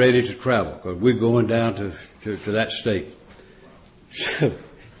and be ready to travel because we're going down to that state."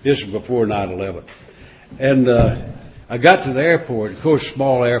 This was before 9/11. And I got to the airport, of course,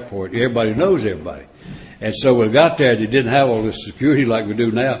 small airport. Everybody knows everybody. And so when I got there, they didn't have all this security like we do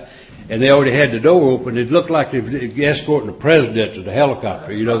now. And they already had the door open. It looked like they were escorting the president to the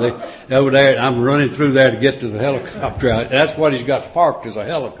helicopter. They were there, and I'm running through there to get to the helicopter. That's what he's got parked, is a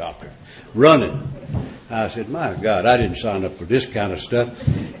helicopter, running. I said, "My God, I didn't sign up for this kind of stuff.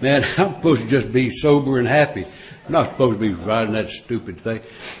 Man, I'm supposed to just be sober and happy. I'm not supposed to be riding that stupid thing."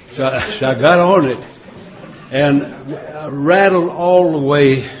 So I got on it. And rattled all the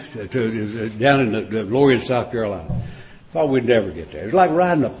way to down in Lorient, South Carolina. Thought we'd never get there. It was like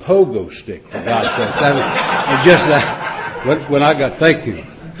riding a pogo stick, for God's sake. That was just when I got, thank you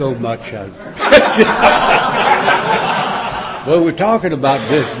so much. Well, we're talking about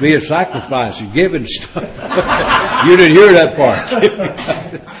this being sacrifice and giving stuff. You didn't hear that part.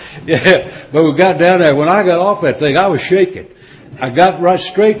 Yeah, but we got down there. When I got off that thing, I was shaking. I got right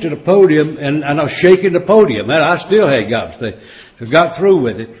straight to the podium, and I was shaking the podium. And I still had got the thing. So got through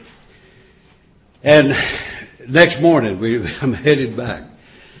with it. And next morning, I'm headed back.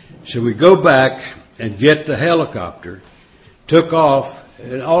 So we go back and get the helicopter, took off,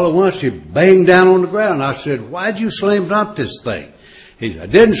 and all at once he banged down on the ground. I said, why'd you slam dunk this thing? He said, I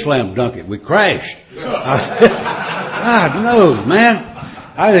didn't slam dunk it. We crashed. I said, God knows, man.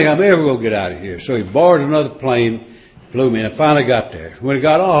 I think I'm ever going to get out of here. So he borrowed another plane, flew me, and I finally got there. When he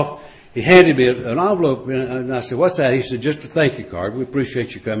got off, he handed me an envelope, and I said, what's that? He said, just a thank you card. We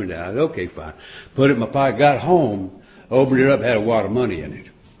appreciate you coming down. I said, okay, fine. Put it in my pocket, got home, opened it up, had a wad of money in it.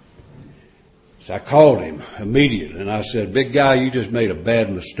 So I called him immediately, and I said, big guy, you just made a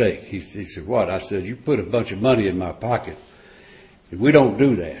bad mistake. He said, what? I said, you put a bunch of money in my pocket. We don't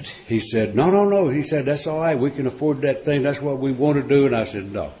do that. He said, no. He said, that's all right. We can afford that thing. That's what we want to do. And I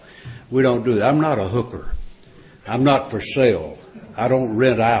said, no, we don't do that. I'm not a hooker. I'm not for sale. I don't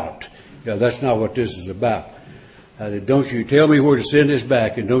rent out. That's not what this is about. I said, don't you tell me where to send this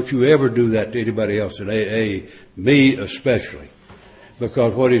back, and don't you ever do that to anybody else at AA, me especially.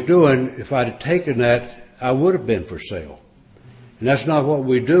 Because what he's doing, if I'd have taken that, I would have been for sale. And that's not what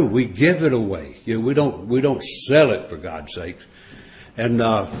we do. We give it away. We don't sell it, for God's sakes. And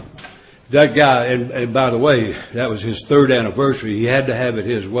that guy, and by the way, that was his 3rd anniversary. He had to have it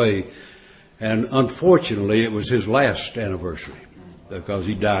his way. And unfortunately, it was his last anniversary, because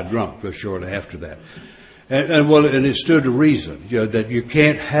he died drunk just shortly after that. And it stood to reason, that you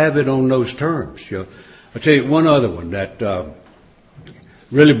can't have it on those terms. I'll tell you one other one that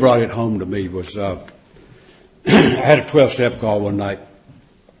really brought it home to me was I had a 12-step call one night,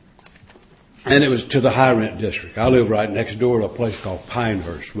 and it was to the high rent district. I live right next door to a place called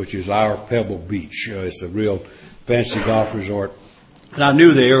Pinehurst, which is our Pebble Beach. It's a real fancy golf resort, and I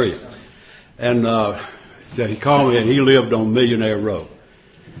knew the area. And so he called me, and he lived on Millionaire Row.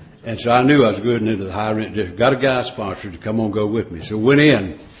 And so I knew I was going into the high rent district. Got a guy sponsored to come on go with me. So went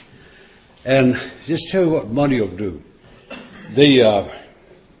in, and just tell you what money will do. He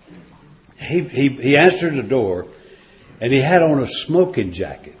answered the door, and he had on a smoking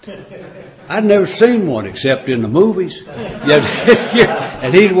jacket. I'd never seen one except in the movies.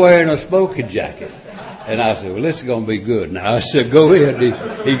 And he's wearing a smoking jacket. And I said, well, this is going to be good. Now I said, go ahead.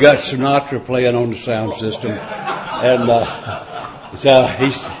 He got Sinatra playing on the sound system. And so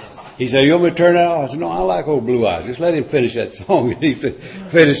he said, you want me to turn it off? I said, no, I like Old Blue Eyes. Just let him finish that song. And he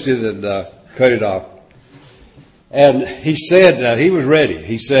finished it and cut it off. And he said, he was ready.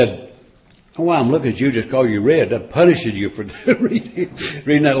 He said, oh, well, I'm looking at you just call you red. I'm punishing you for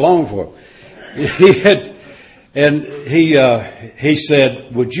reading that long for him. He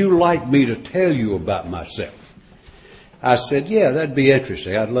said, would you like me to tell you about myself? I said, yeah, that'd be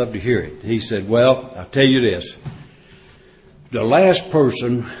interesting. I'd love to hear it. He said, well, I'll tell you this. The last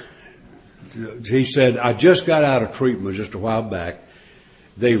person, he said, I just got out of treatment just a while back.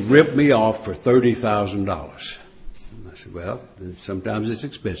 They ripped me off for $30,000. I said, well, sometimes it's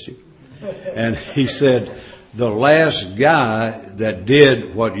expensive. And he said, the last guy that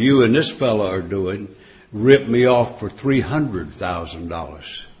did what you and this fella are doing ripped me off for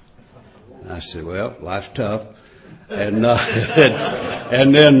 $300,000. I said, well, life's tough. And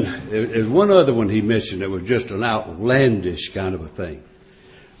then there's one other one he mentioned that was just an outlandish kind of a thing.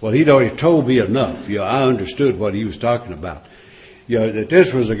 Well, he'd already told me enough. I understood what he was talking about. That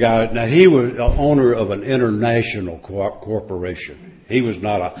this was a guy, now he was the owner of an international corporation. He was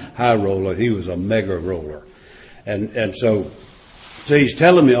not a high roller, he was a mega roller. And so he's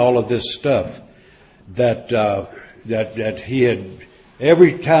telling me all of this stuff that he had,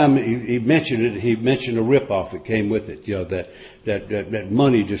 every time he mentioned it, he mentioned a ripoff that came with it, that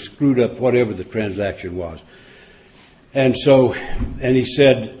money just screwed up whatever the transaction was. And he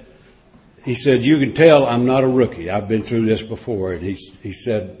said, you can tell I'm not a rookie. I've been through this before. And he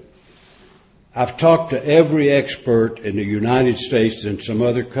said, I've talked to every expert in the United States and some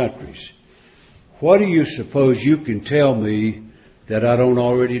other countries. What do you suppose you can tell me that I don't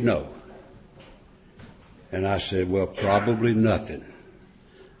already know? And I said, well, probably nothing.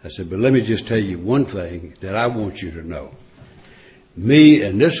 I said, but let me just tell you one thing that I want you to know. Me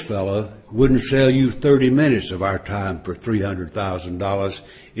and this fella wouldn't sell you 30 minutes of our time for $300,000.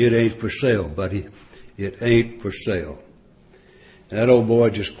 It ain't for sale, buddy. It ain't for sale. And that old boy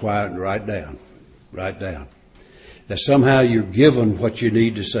just quieted right down. that somehow you're given what you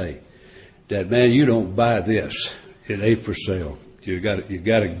need to say. That, man, you don't buy this. It ain't for sale. You got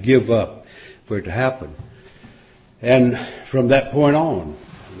to give up for it to happen. And from that point on,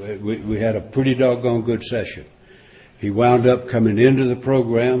 we had a pretty doggone good session. He wound up coming into the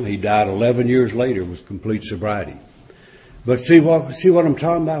program. He died 11 years later with complete sobriety. But see what I'm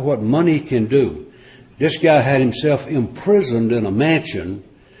talking about? What money can do. This guy had himself imprisoned in a mansion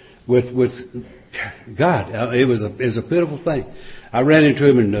with God. It was a pitiful thing. I ran into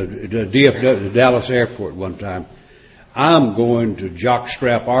him in the DFW, the Dallas airport one time. I'm going to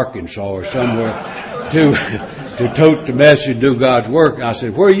Jockstrap, Arkansas or somewhere to tote the message and do God's work. And I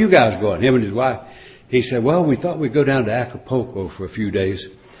said, where are you guys going? Him and his wife. He said, well, we thought we'd go down to Acapulco for a few days.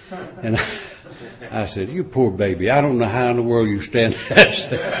 And I said, you poor baby, I don't know how in the world you stand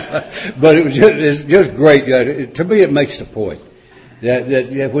that. But it's just great. To me, it makes the point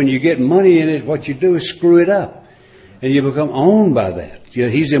that when you get money in it, what you do is screw it up. And you become owned by that.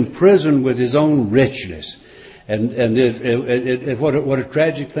 He's imprisoned with his own richness. And what a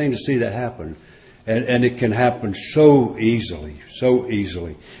tragic thing to see that happen. And it can happen so easily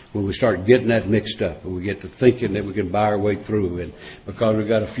when we start getting that mixed up and we get to thinking that we can buy our way through, and because we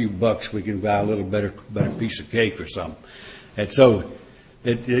got a few bucks we can buy a little better piece of cake or something. And so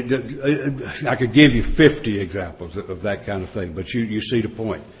I could give you 50 examples of that kind of thing, but you see the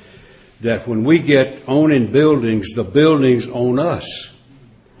point. That when we get owning buildings, the buildings own us.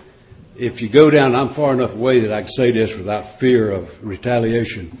 If you go down, I'm far enough away that I can say this without fear of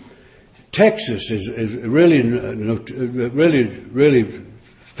retaliation. Texas is really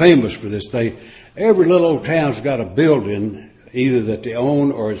famous for this thing. Every little old town's got a building, either that they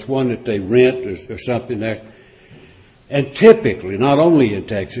own or it's one that they rent or something there. And typically, not only in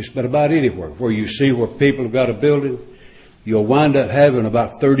Texas, but about anywhere where you see where people have got a building, you'll wind up having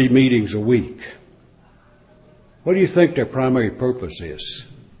about 30 meetings a week. What do you think their primary purpose is?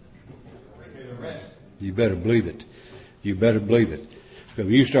 You better believe it. You better believe it. If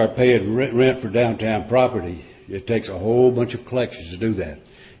you start paying rent for downtown property, it takes a whole bunch of collections to do that.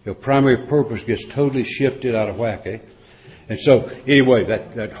 Your primary purpose gets totally shifted out of whack, eh? And so, anyway,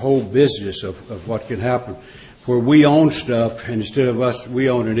 that whole business of what can happen, where we own stuff, and instead of us, we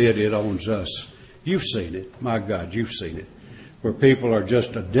owning it, it owns us. You've seen it. My God, you've seen it. Where people are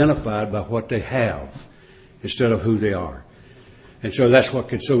just identified by what they have instead of who they are. And so that's what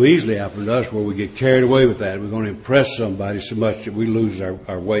can so easily happen to us, where we get carried away with that. We're going to impress somebody so much that we lose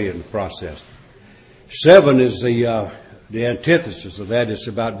our way in the process. 7 is the antithesis of that. It's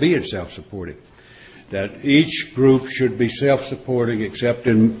about being self-supporting. That each group should be self-supporting except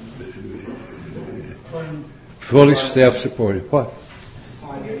in fully self-supporting. What?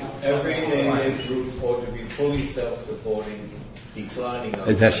 Every AA group ought to be fully self-supporting, declining.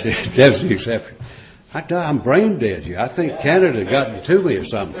 That's the exception. I'm brain dead here. I think Canada got to me or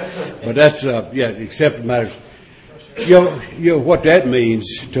something. But that's, exception matters. You know what that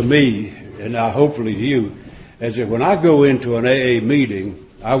means to me, and hopefully to you, is that when I go into an AA meeting,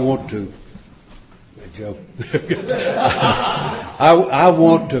 I want to, Joe, I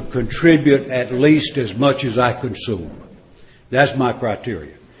want to contribute at least as much as I consume. That's my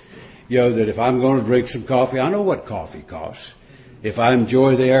criteria. You know, that if I'm going to drink some coffee, I know what coffee costs. If I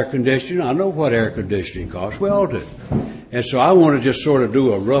enjoy the air conditioning, I know what air conditioning costs. We all do. And so I want to just sort of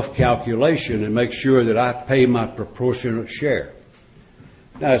do a rough calculation and make sure that I pay my proportionate share.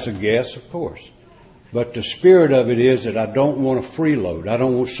 Now, that's a guess, of course. But the spirit of it is that I don't want to freeload. I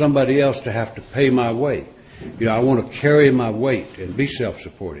don't want somebody else to have to pay my way. You know, I want to carry my weight and be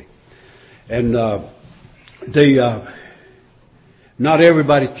self-supporting. And not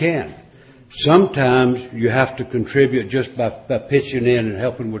everybody can. Sometimes you have to contribute just by pitching in and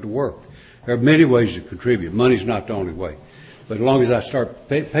helping with the work. There are many ways to contribute. Money's not the only way. But as long as I start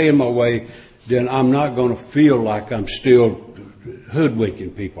paying my way, then I'm not going to feel like I'm still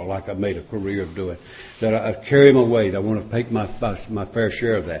hoodwinking people like I've made a career of doing. That I carry my weight. I want to take my fair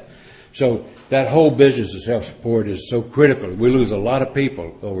share of that. So that whole business of self-support is so critical. We lose a lot of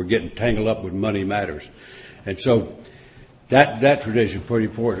people over getting tangled up with money matters. And so that tradition is pretty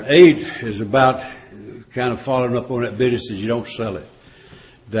important. 8 is about kind of following up on that business as you don't sell it.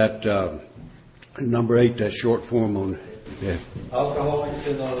 That number 8, that short form on. Yeah. Alcoholics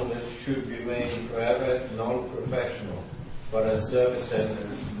Anonymous should remain forever non-professional, but as service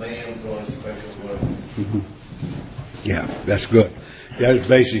centers may employ special workers. Mm-hmm. Yeah, that's good. Yeah, it's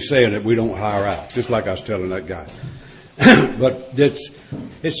basically saying that we don't hire out, just like I was telling that guy. But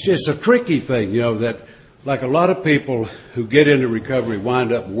it's just a tricky thing, you know, that like a lot of people who get into recovery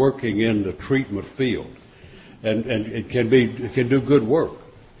wind up working in the treatment field, and it can do good work.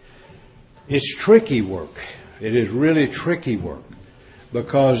 It's tricky work. It is really tricky work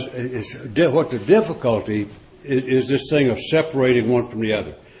because what the difficulty is this thing of separating one from the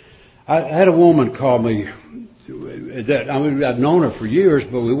other. I had a woman call me I'd known her for years,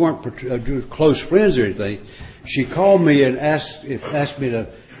 but we weren't close friends or anything. She called me and asked me to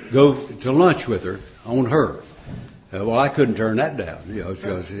go to lunch with her on her. Well, I couldn't turn that down,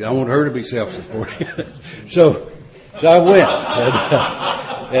 because I want her to be self-supporting. So I went,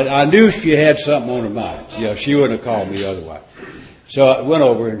 and I knew she had something on her mind. She wouldn't have called me otherwise. So I went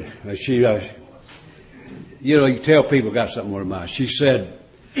over, and she, you tell people got something on their mind. She said,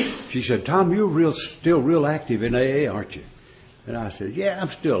 Tom, you're still real active in AA, aren't you? And I said, yeah, I'm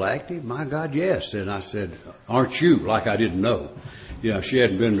still active. My God, yes. And I said, aren't you? Like I didn't know. She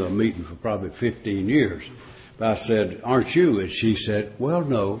hadn't been to a meeting for probably 15 years. But I said, aren't you? And she said, well,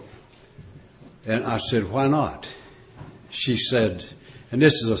 no. And I said, why not? She said, and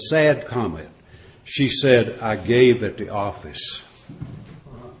this is a sad comment, she said, I gave at the office.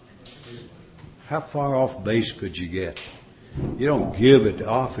 How far off base could you get? You don't give at the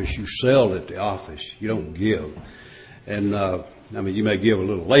office, you sell at the office. You don't give. And, you may give a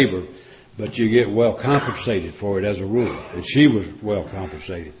little labor, but you get well compensated for it as a rule. And she was well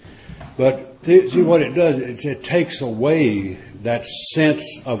compensated. But see what it does, it takes away that sense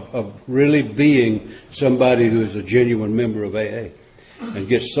of really being somebody who is a genuine member of AA and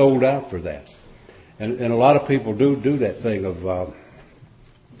gets sold out for that. And a lot of people do that thing of,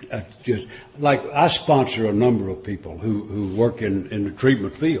 just like I sponsor a number of people who work in the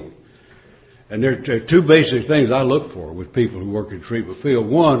treatment field. And there are two basic things I look for with people who work in the treatment field.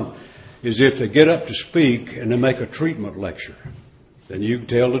 One is if they get up to speak and they make a treatment lecture, then you can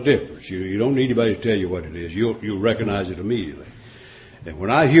tell the difference. You don't need anybody to tell you what it is. You'll recognize it immediately. And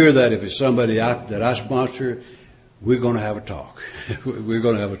when I hear that, if it's somebody that I sponsor, we're going to have a talk. We're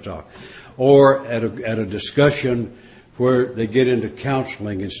going to have a talk. Or at a discussion where they get into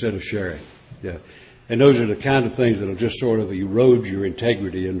counseling instead of sharing. Yeah. And those are the kind of things that will just sort of erode your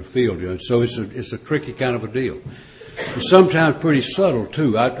integrity in the field. So it's a tricky kind of a deal. It's sometimes pretty subtle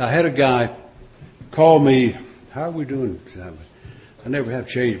too. I had a guy call me. How are we doing? I never have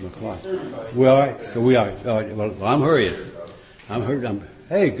changed my clock. Well, all right. So we are. Well, I'm hurrying.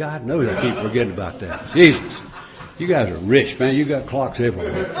 Hey, God knows I keep forgetting about that. Jesus, you guys are rich, man. You got clocks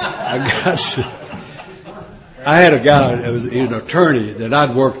everywhere. I had a guy that was an attorney that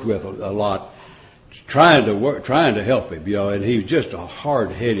I'd worked with a lot, trying to help him, and he was just a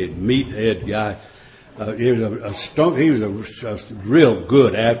hard-headed, meathead guy. He was a real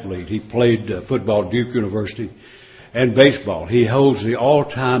good athlete. He played football at Duke University and baseball. He holds the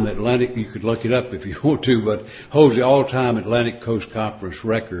all-time Atlantic, you could look it up if you want to, but holds the all-time Atlantic Coast Conference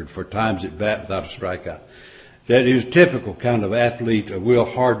record for times at bat without a strikeout. That is typical kind of athlete, a real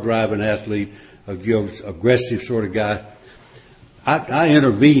hard-driving athlete, aggressive sort of guy. I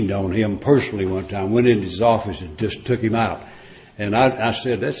intervened on him personally one time, went into his office and just took him out. And I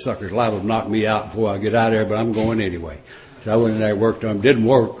said, that sucker's liable to knock me out before I get out of there, but I'm going anyway. So I went in there and worked on him. Didn't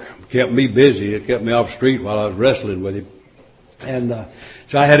work. Kept me busy. It kept me off the street while I was wrestling with him. And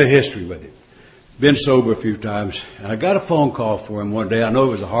so I had a history with him. Been sober a few times. And I got a phone call for him one day. I know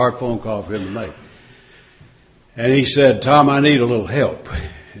it was a hard phone call for him to make. And he said, Tom, I need a little help.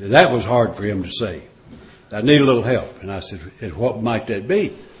 That was hard for him to say. I need a little help. And I said, and what might that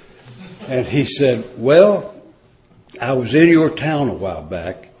be? And he said, well, I was in your town a while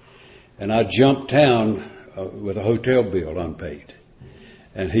back, and I jumped town with a hotel bill unpaid.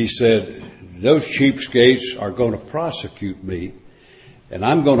 And he said, those cheapskates are going to prosecute me, and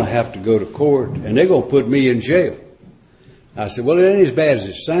I'm going to have to go to court, and they're going to put me in jail. I said, well, it ain't as bad as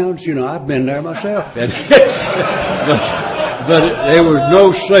it sounds. I've been there myself. But there was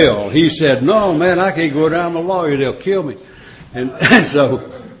no sale. He said, no, man, I can't go down to the lawyer. They'll kill me. And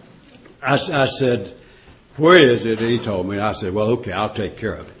so I said, where is it? And he told me. And I said, well, okay, I'll take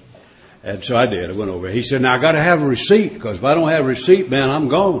care of it. And so I did. I went over. He said, now I got to have a receipt, because if I don't have a receipt, man, I'm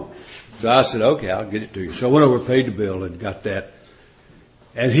gone. So I said, okay, I'll get it to you. So I went over, paid the bill, and got that.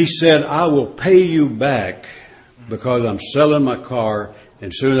 And he said, I will pay you back because I'm selling my car,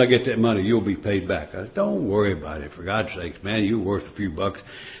 and as soon as I get that money, you'll be paid back. I said, don't worry about it, for God's sakes, man, you're worth a few bucks.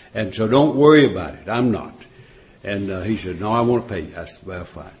 And so don't worry about it. I'm not. And he said, no, I want to pay you. I said, well,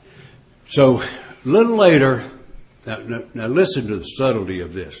 fine. So a little later, now listen to the subtlety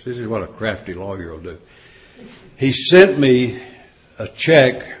of this. This is what a crafty lawyer will do. He sent me a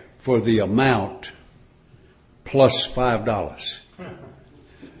check for the amount plus $5.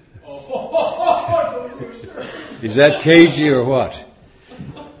 Is that cagey or what?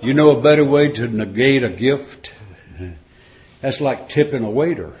 You know a better way to negate a gift? That's like tipping a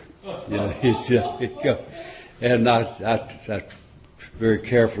waiter. And I very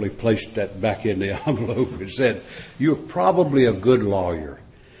carefully placed that back in the envelope and said, "You're probably a good lawyer,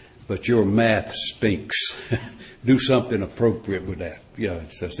 but your math stinks. Do something appropriate with that."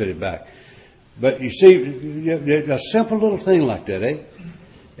 So I set it back. But you see, a simple little thing like that, eh?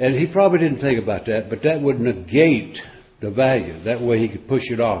 And he probably didn't think about that, but that would negate the value. That way he could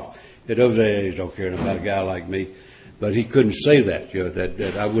push it off. Those AAs don't care about a guy like me. But he couldn't say that,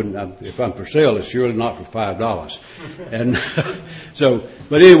 that I wouldn't, if I'm for sale, it's surely not for $5. And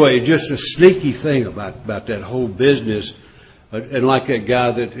but anyway, just a sneaky thing about that whole business. And like that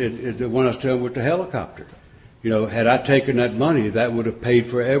guy that when I was telling with the helicopter, had I taken that money, that would have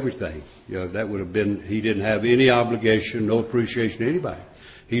paid for everything. That would have been, he didn't have any obligation, no appreciation to anybody.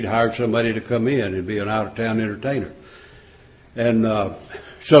 He'd hired somebody to come in and be an out-of-town entertainer. And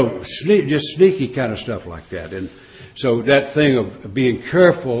so just sneaky kind of stuff like that. And so that thing of being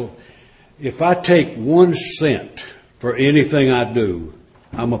careful, if I take 1 cent for anything I do,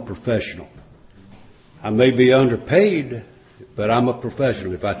 I'm a professional. I may be underpaid, but I'm a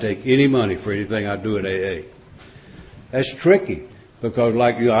professional if I take any money for anything I do at AA. That's tricky because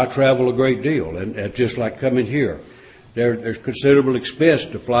I travel a great deal, and just like coming here, there's considerable expense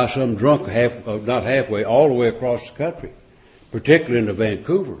to fly some drunk not halfway, all the way across the country. Particularly into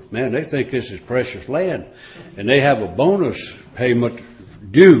Vancouver. Man, they think this is precious land. And they have a bonus payment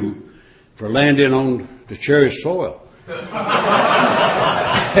due for landing on the cherished soil.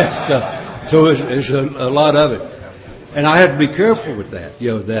 So it's a lot of it. And I have to be careful with that.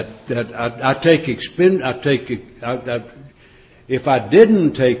 If I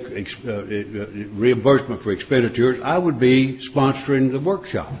didn't take reimbursement for expenditures, I would be sponsoring the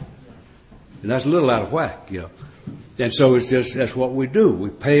workshop. And that's a little out of whack, And so that's what we do. We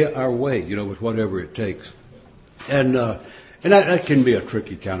pay our way, with whatever it takes. And that can be a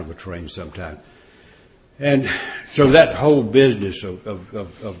tricky kind of a train sometimes. And so that whole business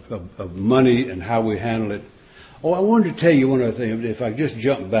of money and how we handle it. Oh, I wanted to tell you one other thing. If I just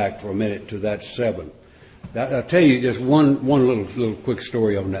jump back for a minute to that 7. I'll tell you just one little quick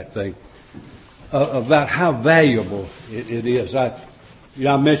story on that thing. About how valuable it is. I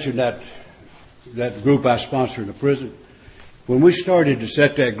mentioned that group I sponsored in the prison. When we started to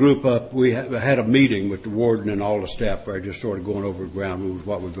set that group up, we had a meeting with the warden and all the staff there, just sort of going over the ground rules,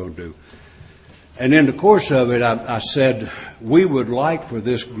 what we're going to do. And in the course of it, I said, we would like for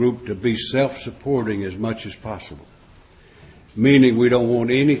this group to be self-supporting as much as possible. Meaning we don't want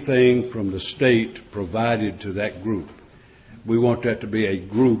anything from the state provided to that group. We want that to be a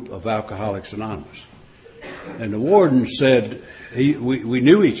group of Alcoholics Anonymous. And the warden said, we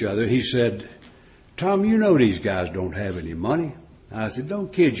knew each other, he said, "Tom, these guys don't have any money." I said,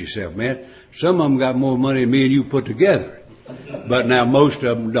 "Don't kid yourself, man. Some of them got more money than me and you put together. But now most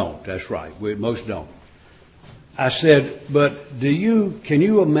of them don't." That's right. Most don't. I said, "But can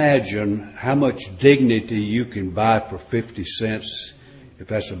you imagine how much dignity you can buy for 50 cents if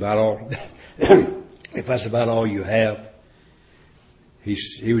that's about all, if that's about all you have?"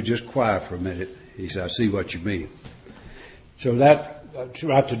 He was just quiet for a minute. He said, "I see what you mean." So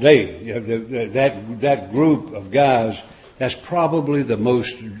right today, that group of guys, that's probably the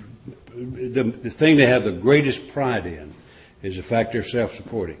thing they have the greatest pride in is the fact they're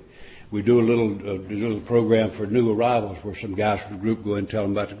self-supporting. We do a little program for new arrivals where some guys from the group go and tell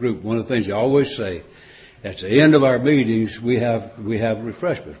them about the group. One of the things they always say, at the end of our meetings, we have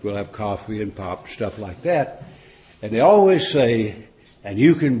refreshments. We'll have coffee and pop, stuff like that. And they always say, and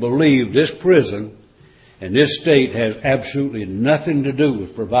you can believe this prison and this state has absolutely nothing to do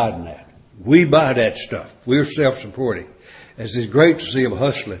with providing that. We buy that stuff. We're self-supporting. It's great to see them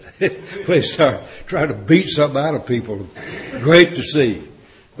hustling. They start trying to beat something out of people. Great to see.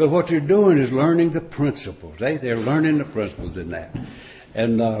 But what they're doing is learning the principles. They're learning the principles in that.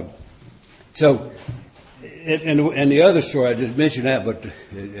 And so, and the other story, I just mentioned that, but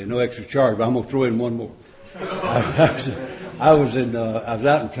no extra charge, but I'm going to throw in one more. I was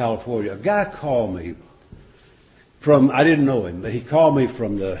out in California. A guy called me I didn't know him, but he called me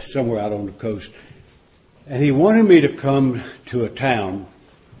from somewhere out on the coast. And he wanted me to come to a town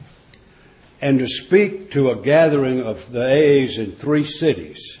and to speak to a gathering of the AAs in 3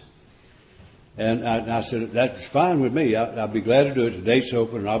 cities. And I said, "That's fine with me. I'll be glad to do it. The date's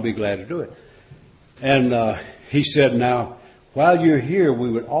open and I'll be glad to do it." And he said, "Now, while you're here,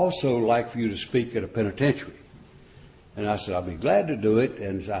 we would also like for you to speak at a penitentiary." And I said, "I'll be glad to do it."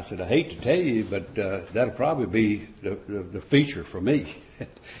 And I said, "I hate to tell you, but that'll probably be the feature for me."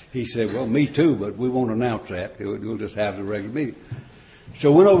 He said, "Well, me too, but we won't announce that. We'll just have the regular meeting."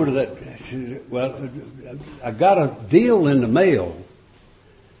 So I went over to that. Well, I got a deal in the mail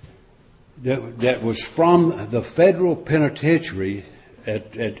that was from the federal penitentiary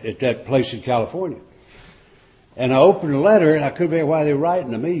at that place in California. And I opened the letter, and I couldn't figure why they were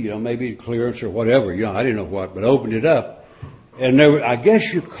writing to me, maybe clearance or whatever, I didn't know what, but I opened it up. And I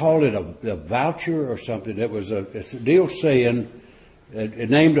guess you call it a voucher or something. It's a deal saying, it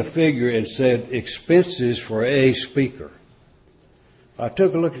named a figure and said expenses for a speaker. I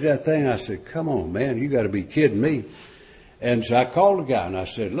took a look at that thing, I said, come on, man, you got to be kidding me. And so I called the guy and I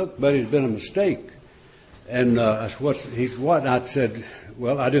said, look, buddy, it's been a mistake. And I said, what? And I said,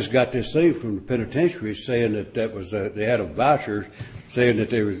 well, I just got this thing from the penitentiary saying that was they had a voucher saying that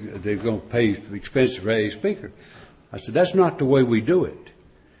they were going to pay expenses for a speaker. I said, that's not the way we do it.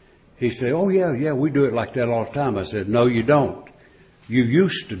 He said, oh yeah, we do it like that all the time. I said, no, you don't. You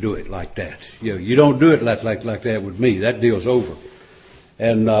used to do it like that. You don't do it like that with me. That deal's over.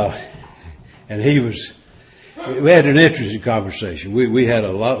 And we had an interesting conversation. We had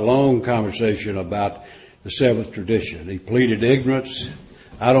a long conversation about the seventh tradition. He pleaded ignorance.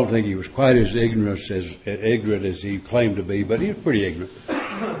 I don't think he was quite as ignorant as he claimed to be, but he was pretty ignorant.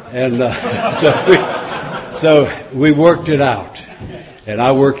 And so we worked it out. And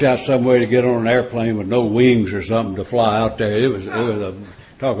I worked out some way to get on an airplane with no wings or something to fly out there. It was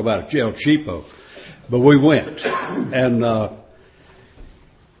talk about a El Cheapo. But we went. And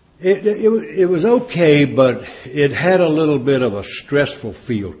it was okay, but it had a little bit of a stressful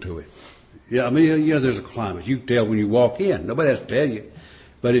feel to it. Yeah, I mean, there's a climate. You can tell when you walk in. Nobody has to tell you.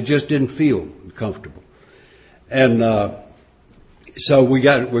 But it just didn't feel comfortable. And so we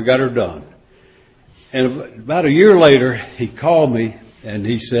got her done. And about a year later, he called me and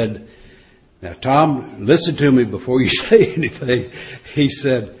he said, now, Tom, listen to me before you say anything. He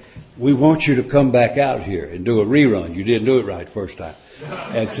said, we want you to come back out here and do a rerun. You didn't do it right first time.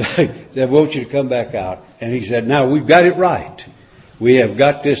 And so they want you to come back out. And he said, now, we've got it right. We have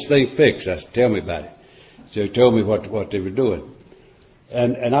got this thing fixed. I said, tell me about it. So he told me what they were doing.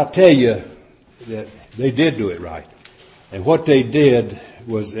 And I'll tell you that they did do it right. And what they did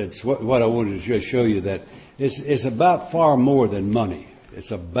was, it's what I wanted to just show you, that it's about far more than money.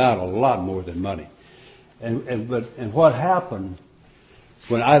 It's about a lot more than money. And what happened,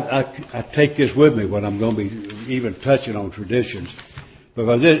 when I take this with me when I'm going to be even touching on traditions,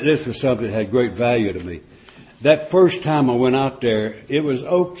 because this was something that had great value to me. That first time I went out there, it was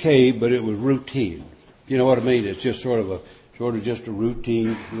okay, but it was routine. You know what I mean? It's just sort of just a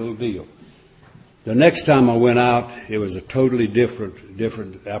routine little deal. The next time I went out, it was a totally different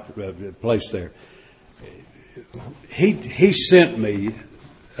place there. He sent me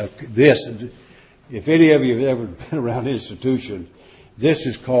this. If any of you have ever been around an institution, this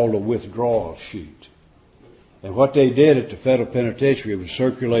is called a withdrawal sheet. And what they did at the federal penitentiary was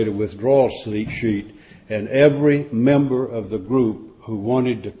circulate a withdrawal sheet, and every member of the group who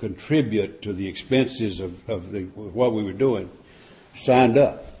wanted to contribute to the expenses of what we were doing signed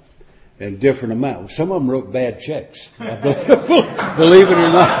up in different amounts. Some of them wrote bad checks. Believe it or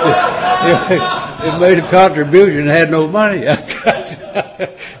not, it made a contribution and had no money.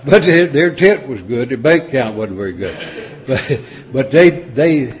 But their tent was good. Their bank account wasn't very good. But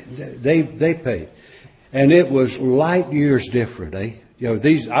they paid. And it was light years different, eh?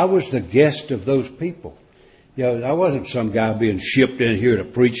 I was the guest of those people. I wasn't some guy being shipped in here to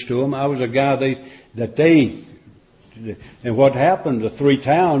preach to them. I was a guy and what happened, the three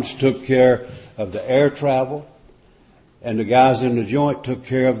towns took care of the air travel, and the guys in the joint took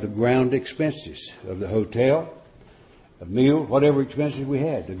care of the ground expenses of the hotel, a meal, whatever expenses we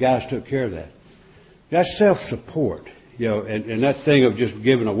had. The guys took care of that. That's self-support, and that thing of just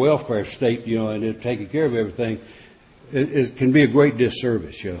giving a welfare state, and then taking care of everything, it can be a great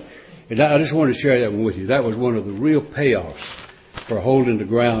disservice, And I just wanted to share that one with you. That was one of the real payoffs for holding the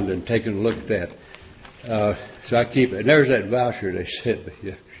ground and taking a look at that. So I keep it. And there's that voucher they sent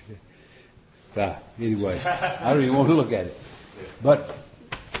me. Anyway, I don't even want to look at it. But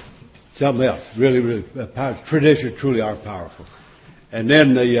something else, really, traditions truly are powerful. And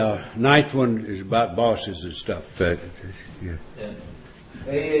then the ninth one is about bosses and stuff. AA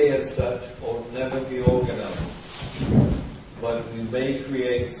as such ought never be organized, but we may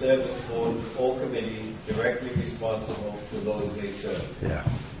create service boards or committees directly responsible to those they serve.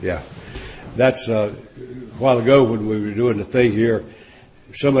 Yeah. That's a while ago when we were doing the thing here,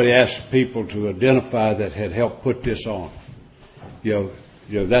 somebody asked people to identify that had helped put this on.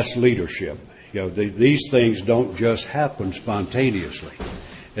 That's leadership. These things don't just happen spontaneously.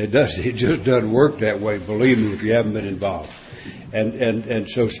 It just doesn't work that way. Believe me, if you haven't been involved. And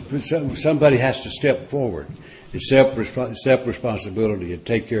so somebody has to step forward, accept responsibility, and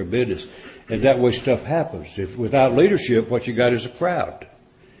take care of business. And that way stuff happens. Without leadership, what you got is a crowd.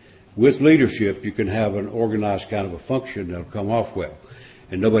 with leadership, you can have an organized kind of a function that'll come off well.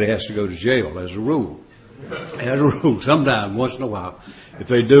 And nobody has to go to jail as a rule. As a rule, sometime, once in a while. If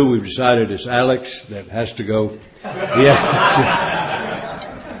they do, we've decided it's Alex that has to go. Yeah.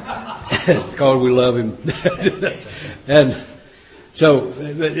 Because we love him. And so,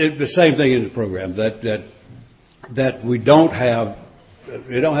 the same thing in the program, that we don't have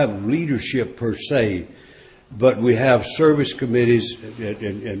leadership per se, but we have service committees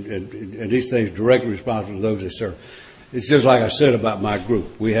and these things directly responsible to those they serve. It's just like I said about my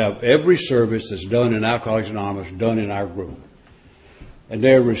group. We have every service that's done in Alcoholics Anonymous done in our group. And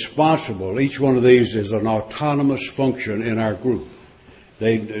they're responsible. Each one of these is an autonomous function in our group.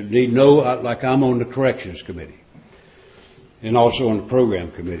 They need like I'm on the corrections committee. And also on the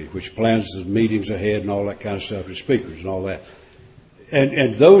program committee, which plans the meetings ahead and all that kind of stuff, and speakers and all that.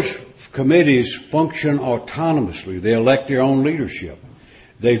 And those committees function autonomously. They elect their own leadership.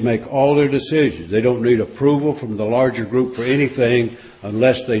 They make all their decisions. They don't need approval from the larger group for anything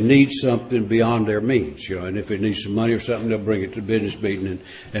unless they need something beyond their means, and if it needs some money or something, they'll bring it to the business meeting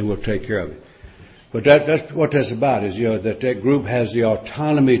and we'll take care of it. But that's what that's about, is, that group has the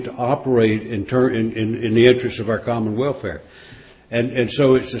autonomy to operate in the interest of our common welfare. And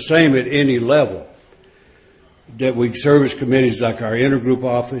so it's the same at any level. That we service committees like our intergroup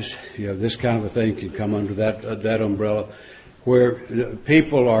office, this kind of a thing can come under that umbrella, where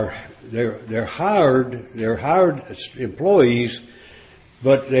people they're hired employees,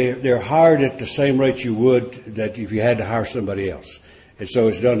 but they're hired at the same rate you would that if you had to hire somebody else. And so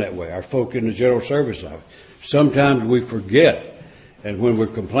it's done that way. Our folk in the general service office, sometimes we forget, and when we're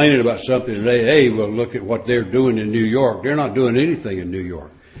complaining about something today, hey, well, look at what they're doing in New York. They're not doing anything in New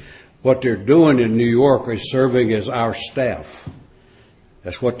York. What they're doing in New York is serving as our staff.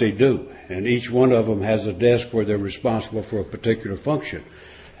 That's what they do. And each one of them has a desk where they're responsible for a particular function.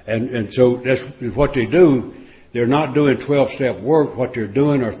 And so that's what they do. They're not doing 12-step work. What they're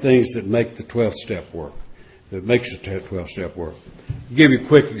doing are things that make the 12-step work, that makes the 12-step work. I'll give you a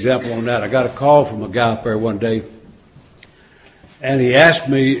quick example on that. I got a call from a guy up there one day, and he asked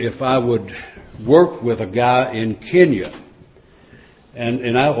me if I would work with a guy in Kenya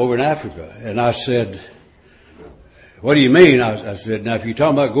and over in Africa. And I said, what do you mean? I said, now, if you're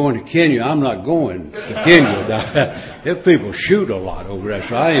talking about going to Kenya, I'm not going to Kenya. If people shoot a lot over there,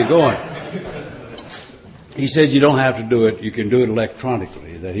 so I ain't going. He said, you don't have to do it. You can do it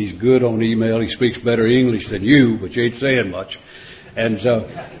electronically. That he's good on email. He speaks better English than you, but you ain't saying much. And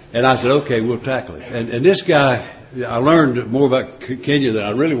I said, okay, we'll tackle it. And this guy, I learned more about Kenya than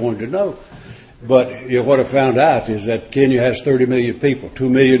I really wanted to know. But what I found out is that Kenya has 30 million people. 2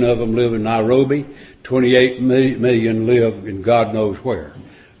 million of them live in Nairobi. 28 million live in God knows where,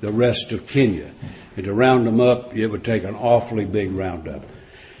 the rest of Kenya. And to round them up, it would take an awfully big roundup.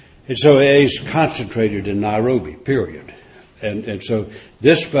 And so he's concentrated in Nairobi, period. And so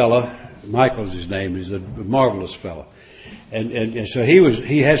this fella, Michael's his name, is a marvelous fella. And so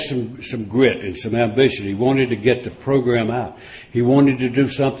he has some grit and some ambition. He wanted to get the program out. He wanted to do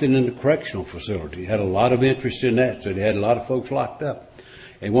something in the correctional facility. He had a lot of interest in that. So he had a lot of folks locked up.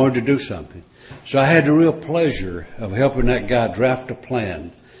 He wanted to do something. So I had the real pleasure of helping that guy draft a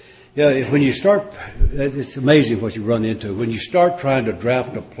plan. When you start, it's amazing what you run into. When you start trying to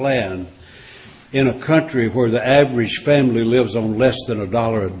draft a plan in a country where the average family lives on less than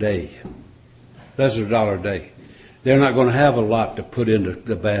 $1 a day, less than $1 a day, they're not going to have a lot to put into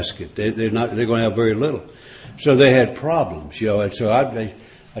the basket. They're going to have very little. So they had problems, and so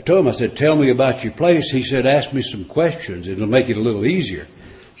I told him, I said, tell me about your place. He said, ask me some questions. It'll make it a little easier.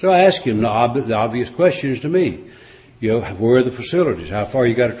 So I asked him the obvious questions to me. Where are the facilities? How far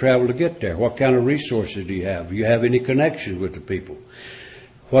you got to travel to get there? What kind of resources do you have? Do you have any connections with the people?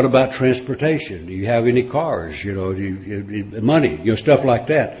 What about transportation? Do you have any cars? Money, stuff like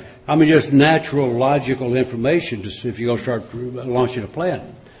that. I mean, just natural, logical information to see if you're going to start launching a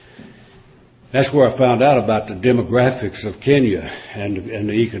plan. That's where I found out about the demographics of Kenya and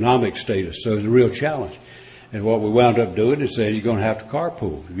the economic status. So it's a real challenge. And what we wound up doing is saying you're going to have to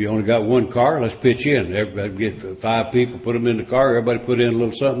carpool. If you only got one car, let's pitch in. Everybody get 5 people, put them in the car. Everybody put in a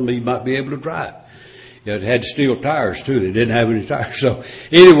little something you might be able to drive. It had steel tires too. They didn't have any tires. So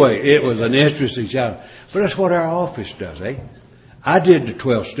anyway, it was an interesting challenge. But that's what our office does, eh? I did the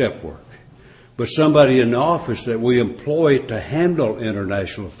 12-step work. But somebody in the office that we employ to handle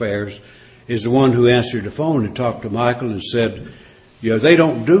international affairs is the one who answered the phone and talked to Michael and said, they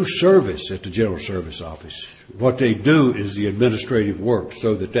don't do service at the General Service Office. What they do is the administrative work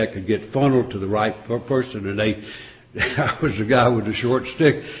so that could get funneled to the right person. And I was the guy with the short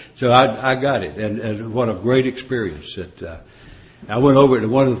stick, so I got it. And what a great experience. I went over it,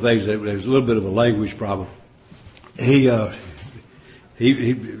 and one of the things that there's a little bit of a language problem.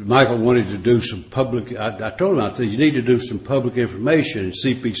 Michael wanted to do some public. I told him, I said, you need to do some public information and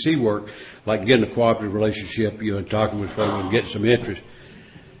CPC work, like getting a cooperative relationship, and talking with folks and getting some interest.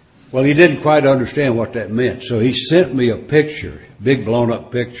 Well, he didn't quite understand what that meant, so he sent me a picture, big blown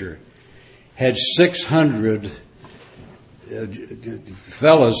up picture, had 600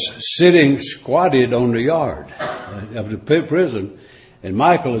 fellas sitting squatted on the yard of the prison, and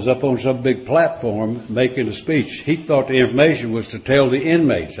Michael is up on some big platform making a speech. He thought the information was to tell the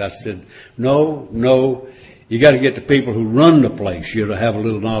inmates. I said, no, you got to get the people who run the place, to have a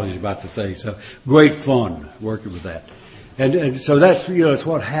little knowledge about the thing. So great fun working with that. And so that's, it's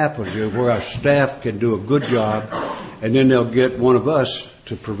what happens, where our staff can do a good job, and then they'll get one of us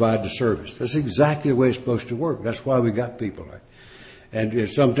to provide the service. That's exactly the way it's supposed to work. That's why we got people like. And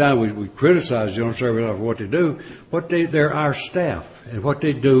sometimes we criticize General Service for what they do. They're our staff, and what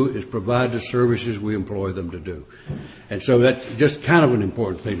they do is provide the services we employ them to do. And so that's just kind of an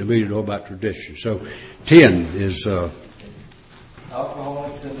important thing to me to know about tradition. So 10 is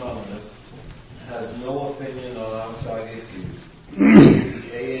Alcoholics Anonymous has no opinion on outside issues. The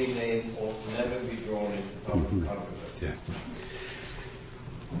AA name will never be drawn into public controversy. Yeah.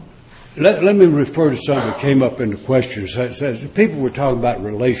 Let me refer to something that came up in the questions. It says people were talking about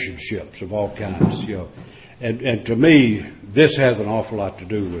relationships of all kinds, and to me, this has an awful lot to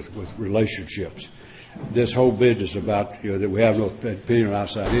do with relationships. This whole business about that we have no opinion on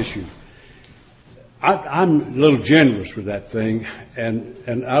outside issues. I'm a little generous with that thing,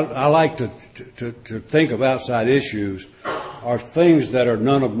 and I like to think of outside issues are things that are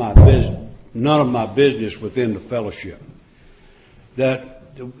none of my business within the fellowship. That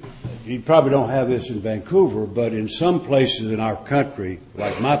you probably don't have this in Vancouver, but in some places in our country,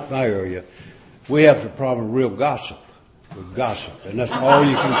 like my area, we have the problem of real gossip, and that's all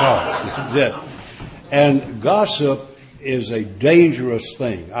you can call it. That's it. And gossip is a dangerous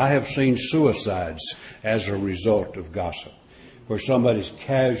thing. I have seen suicides as a result of gossip, where somebody's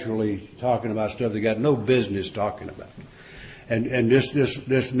casually talking about stuff they got no business talking about. And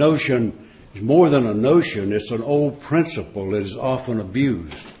this notion is more than a notion, it's an old principle that is often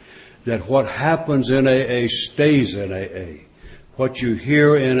abused, that what happens in AA stays in AA. What you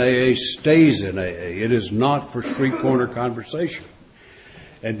hear in AA stays in AA. It is not for street corner conversation.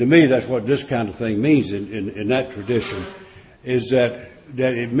 And to me, that's what this kind of thing means in that tradition, is that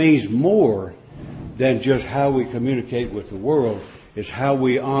it means more than just how we communicate with the world. It's how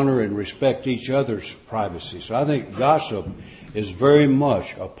we honor and respect each other's privacy. So I think gossip is very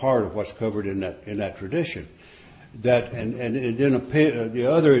much a part of what's covered in that tradition. That and then the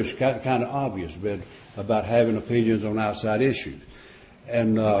other is kind of obvious, but about having opinions on outside issues,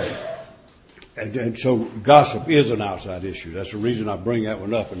 and so gossip is an outside issue. That's the reason I bring that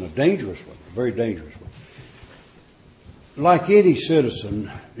one up, and a dangerous one, a very dangerous one. Like any citizen,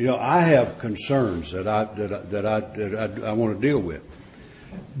 I have concerns that I want to deal with.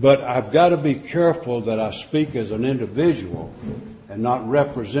 But I've got to be careful that I speak as an individual and not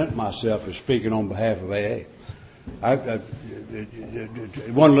represent myself as speaking on behalf of AA.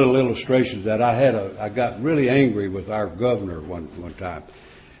 One little illustration is that I got really angry with our governor one time.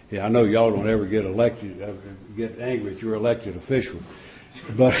 Yeah, I know y'all don't ever get angry at your elected official,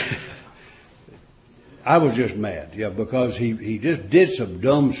 but I was just mad, because he just did some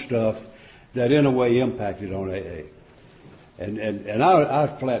dumb stuff that in a way impacted on AA. And I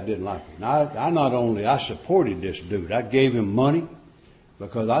flat didn't like it. And I supported this dude. I gave him money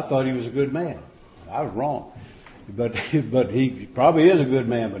because I thought he was a good man. I was wrong. But he probably is a good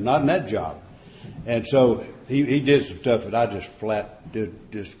man, but not in that job. And so he did some stuff that I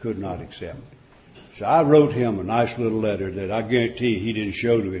just could not accept. So I wrote him a nice little letter that I guarantee he didn't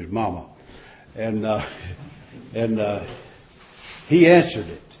show to his mama. And he answered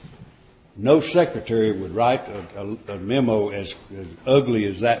it. No secretary would write a memo as ugly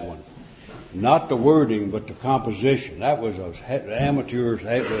as that one. Not the wording, but the composition. That was amateurs.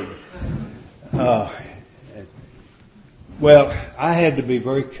 Well, I had to be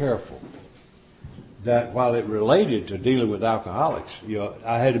very careful that while it related to dealing with alcoholics,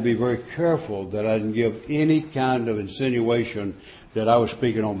 I had to be very careful that I didn't give any kind of insinuation that I was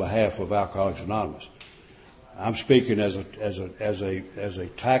speaking on behalf of Alcoholics Anonymous. I'm speaking as a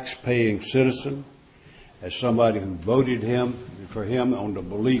tax-paying citizen, as somebody who voted for him on the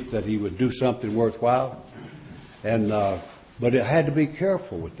belief that he would do something worthwhile. But I had to be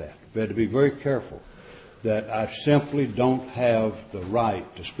careful with that. I had to be very careful that I simply don't have the right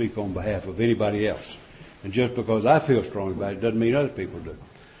to speak on behalf of anybody else. And just because I feel strong about it doesn't mean other people do.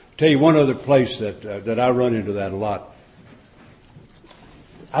 I'll tell you one other place that I run into that a lot.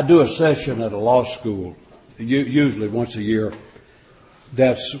 I do a session at a law school, usually once a year,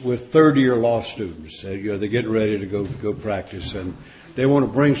 that's with third-year law students. They're getting ready to go practice, and they want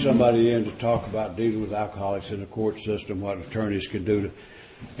to bring somebody in to talk about dealing with alcoholics in the court system, what attorneys can do.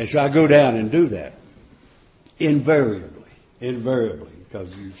 And so I go down and do that. Invariably,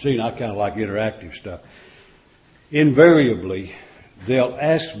 because you've seen I kind of like interactive stuff. Invariably, they'll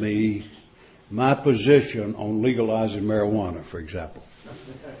ask me my position on legalizing marijuana, for example.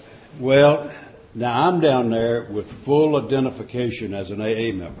 Well, now I'm down there with full identification as an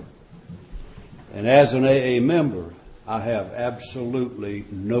AA member. And as an AA member, I have absolutely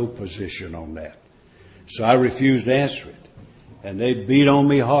no position on that. So I refuse to answer it. And they beat on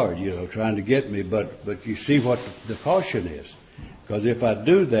me hard, trying to get me. But you see what the caution is. Because if I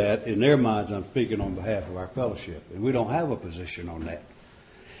do that, in their minds, I'm speaking on behalf of our fellowship. And we don't have a position on that.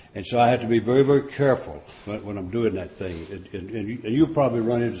 And so I have to be very, very careful when I'm doing that thing. And you'll probably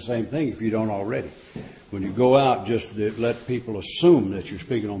run into the same thing if you don't already. When you go out, just let people assume that you're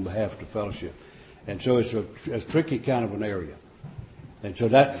speaking on behalf of the fellowship. And so it's a tricky kind of an area. And so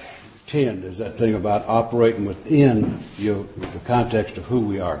that 10 is that thing about operating within the context of who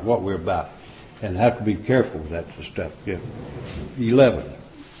we are, what we're about. And have to be careful with that stuff. Yeah. 11.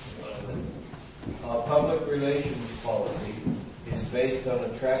 Our public relations policy is based on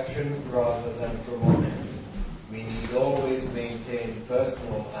attraction rather than promotion. We need always maintain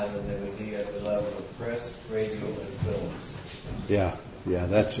personal anonymity at the level of press, radio, and films. Yeah,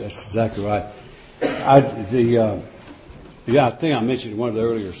 that's exactly right. I think I mentioned in one of the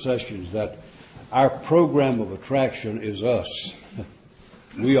earlier sessions that our program of attraction is us.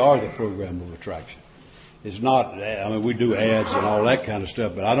 We are the program of attraction. It's not, we do ads and all that kind of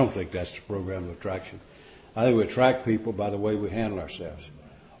stuff, but I don't think that's the program of attraction. I think we attract people by the way we handle ourselves.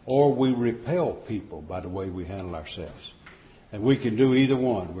 Or we repel people by the way we handle ourselves. And we can do either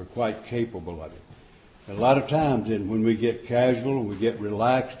one. We're quite capable of it. And a lot of times when we get casual and we get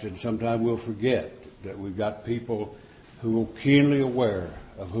relaxed, and sometimes we'll forget that we've got people who are keenly aware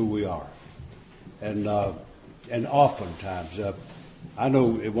of who we are. And oftentimes, I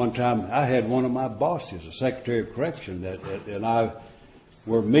know at one time I had one of my bosses, a secretary of correction, and I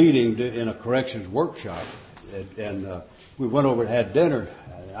were meeting in a corrections workshop, and we went over and had dinner,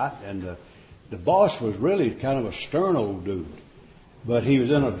 and the boss was really kind of a stern old dude, but he was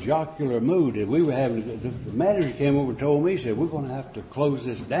in a jocular mood, and we were the manager came over and told me, he said, we're going to have to close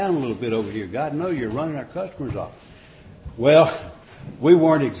this down a little bit over here. God knows you're running our customers off. Well, we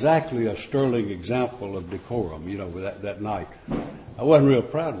weren't exactly a sterling example of decorum, that night. I wasn't real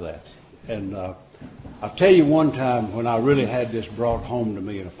proud of that. And I'll tell you one time when I really had this brought home to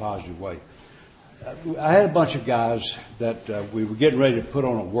me in a positive way. I had a bunch of guys that we were getting ready to put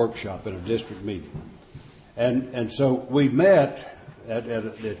on a workshop at a district meeting. And so we met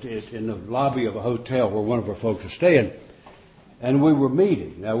in the lobby of a hotel where one of our folks was staying. And we were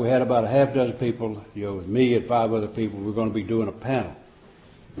meeting. Now, we had about a half dozen people, with me and 5 other people. We were going to be doing a panel.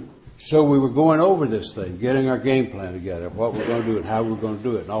 So we were going over this thing, getting our game plan together, what we're going to do and how we're going to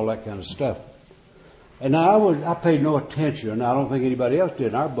do it and all that kind of stuff. And now I paid no attention, and I don't think anybody else did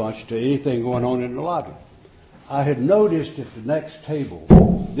in our bunch, to anything going on in the lobby. I had noticed at the next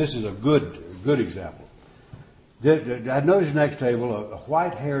table, this is a good example. I noticed the next table, a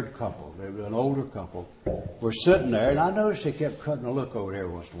white-haired couple, they were an older couple, were sitting there, and I noticed they kept cutting a look over there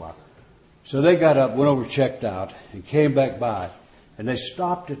once in a while. So they got up, went over, checked out, and came back by, and they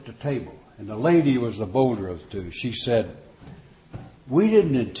stopped at the table. And the lady was the bolder of the two. She said, we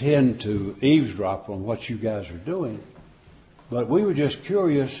didn't intend to eavesdrop on what you guys are doing, but we were just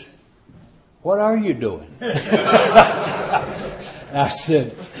curious, what are you doing? I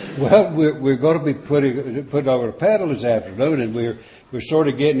said, well, we're going to be putting over a panel this afternoon, and we're sort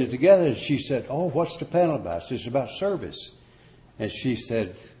of getting it together. And she said, oh, what's the panel about? I said, it's about service. And she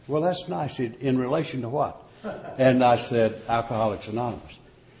said, well, that's nice. In relation to what? And I said, Alcoholics Anonymous.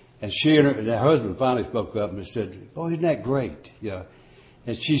 And she and her husband finally spoke up and said, oh, isn't that great? Yeah.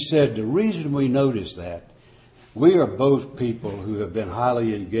 And she said, the reason we noticed that, we are both people who have been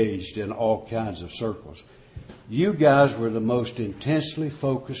highly engaged in all kinds of circles. You guys were the most intensely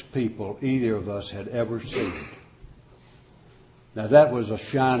focused people either of us had ever seen. Now that was a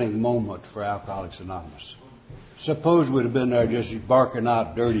shining moment for Alcoholics Anonymous. Suppose we'd have been there just barking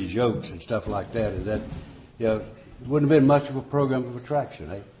out dirty jokes and stuff like that, and that, it wouldn't have been much of a program of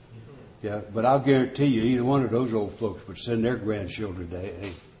attraction, eh? Yeah, but I'll guarantee you, either one of those old folks would send their grandchildren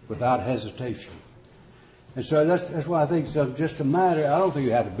without hesitation. And so that's why I think it's just a matter. I don't think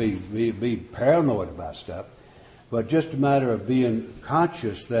you have to be paranoid about stuff, but just a matter of being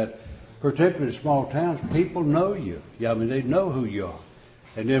conscious that, particularly in small towns, people know you. Yeah, they know who you are.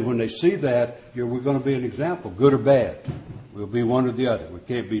 And then when they see that, we're going to be an example, good or bad. We'll be one or the other. We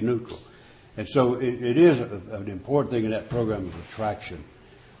can't be neutral. And so it is an important thing in that program of attraction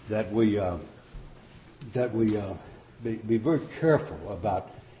that we be very careful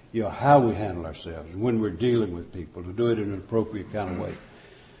about, how we handle ourselves and when we're dealing with people, to do it in an appropriate kind of way,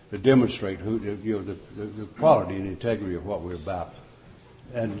 to demonstrate the quality and integrity of what we're about.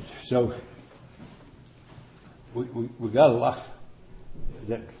 And so we got a lot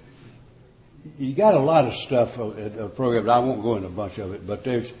that you got a lot of stuff at a program. I won't go into a bunch of it, but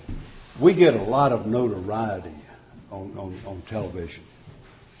we get a lot of notoriety on television.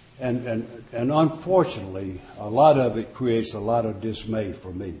 And unfortunately, a lot of it creates a lot of dismay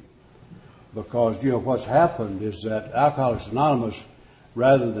for me. Because, what's happened is that Alcoholics Anonymous,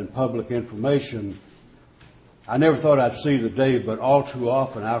 rather than public information, I never thought I'd see the day, but all too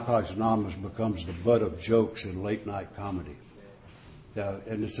often Alcoholics Anonymous becomes the butt of jokes in late night comedy.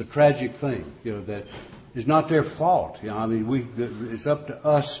 And it's a tragic thing, that it's not their fault. It's up to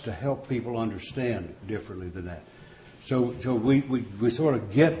us to help people understand differently than that. So we sort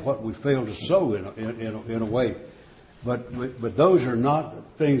of get what we fail to sow in a way, but those are not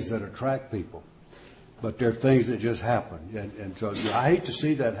things that attract people, but they're things that just happen, and so I hate to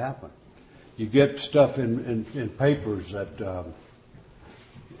see that happen. You get stuff in papers that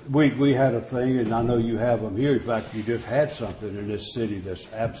we had a thing, and I know you have them here. In fact, you just had something in this city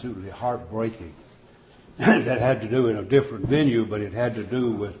that's absolutely heartbreaking. That had to do in a different venue, but it had to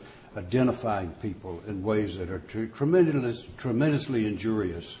do with identifying people in ways that are tremendously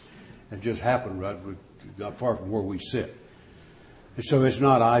injurious and just happen not far from where we sit. And so it's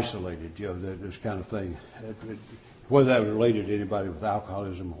not isolated, this kind of thing. Whether that was related to anybody with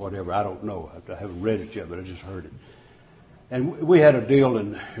alcoholism or whatever, I don't know. I haven't read it yet, but I just heard it. And we had a deal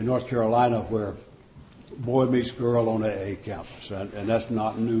in North Carolina where boy meets girl on AA campus, and that's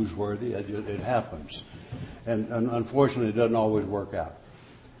not newsworthy. It happens. And unfortunately, it doesn't always work out.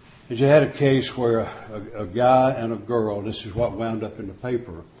 And you had a case where a guy and a girl, this is what wound up in the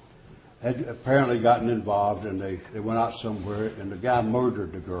paper, had apparently gotten involved, and they went out somewhere, and the guy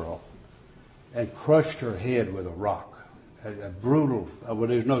murdered the girl and crushed her head with a rock. A brutal, well,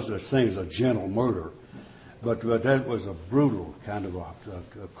 there's no such thing as a gentle murder, but that was a brutal kind of a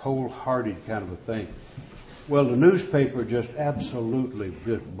cold-hearted kind of a thing. Well, the newspaper just absolutely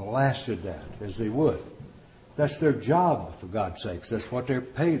just blasted that, as they would. That's their job, for God's sakes. That's what they're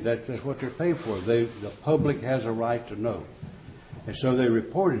paid. That's what they're paid for. The public has a right to know. And so they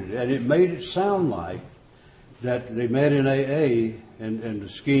reported it, and it made it sound like that they met in AA and the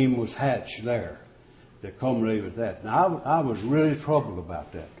scheme was hatched there that culminated with that. Now, I was really troubled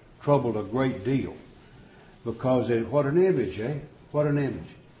about that, troubled a great deal, because what an image, eh? What an image.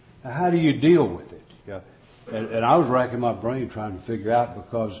 Now, how do you deal with it? And I was racking my brain trying to figure out,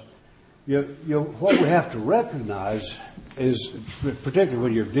 because what we have to recognize is, particularly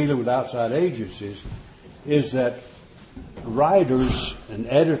when you're dealing with outside agencies, is that writers and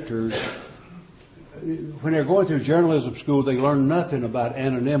editors, when they're going through journalism school, they learn nothing about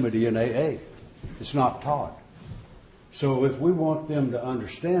anonymity in AA. It's not taught. So if we want them to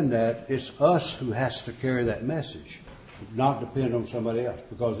understand that, it's us who has to carry that message, not depend on somebody else,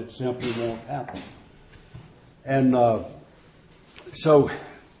 because it simply won't happen. And so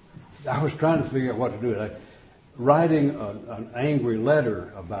I was trying to figure out what to do. Writing an angry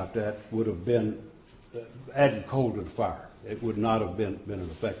letter about that would have been adding coal to the fire. It would not have been an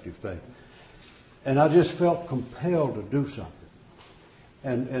effective thing. And I just felt compelled to do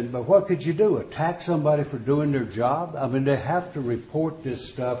something. But what could you do? Attack somebody for doing their job? I mean, they have to report this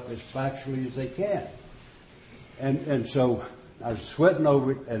stuff as factually as they can. And so I was sweating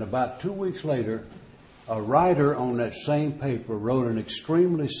over it, and about 2 weeks later, a writer on that same paper wrote an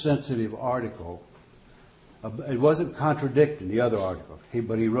extremely sensitive article. It wasn't contradicting the other article,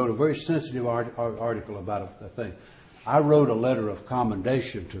 but he wrote a very sensitive article about a thing. I wrote a letter of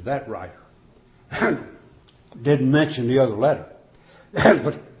commendation to that writer. Didn't mention the other letter,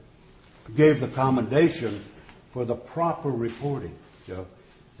 but gave the commendation for the proper reporting.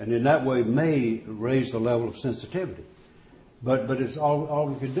 And in that way may raise the level of sensitivity. But it's all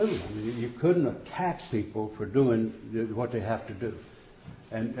we could do. I mean, you couldn't attack people for doing what they have to do.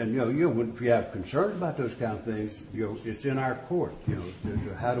 And if you have concerns about those kind of things, it's in our court.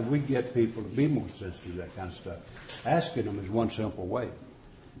 How do we get people to be more sensitive to that kind of stuff? Asking them is one simple way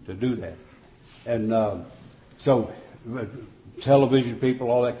to do that. And so television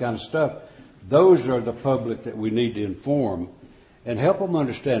people, all that kind of stuff, those are the public that we need to inform and help them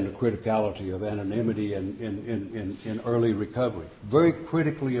understand the criticality of anonymity in early recovery. Very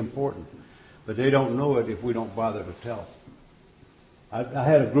critically important. But they don't know it if we don't bother to tell them. I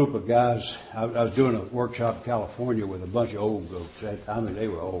had a group of guys. I was doing a workshop in California with a bunch of old goats. I mean, they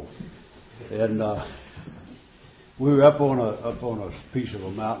were old, and we were up on a piece of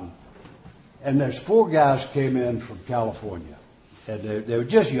a mountain, and there's 4 guys came in from California, and they were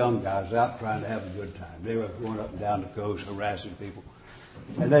just young guys out trying to have a good time. They were going up and down the coast harassing people,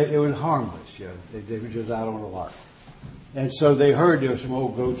 and it was harmless. You know, they were just out on a lark. And so they heard there were some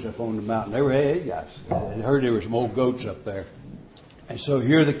old goats up on the mountain. They were AA guys. They heard there were some old goats up there. And so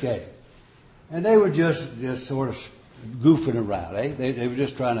here they came. And they were just sort of goofing around. They were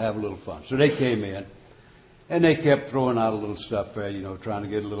just trying to have a little fun. So they came in, and they kept throwing out a little stuff there, you know, trying to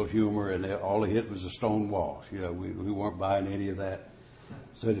get a little humor, and all they hit was a stone wall. You know, we weren't buying any of that.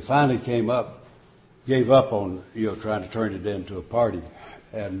 So they finally gave up on, you know, trying to turn it into a party.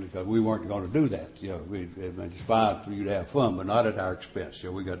 And because we weren't going to do that. You know, it's fine for you to have fun, but not at our expense. You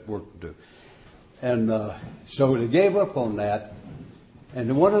know, we got work to do. And so they gave up on that. And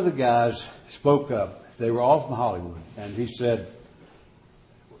then one of the guys spoke up. They were all from Hollywood. And he said,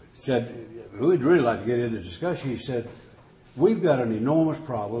 we'd really like to get into discussion. He said, we've got an enormous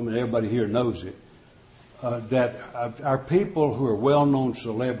problem, and everybody here knows it, that our people who are well-known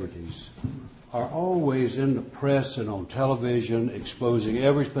celebrities are always in the press and on television exposing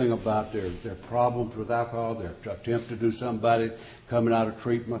everything about their problems with alcohol, their attempt to do something about it, coming out of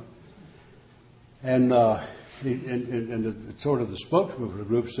treatment. And the sort of the spokesman for the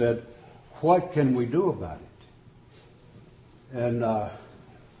group said, what can we do about it? And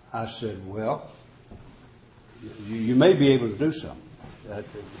I said, well, you may be able to do something.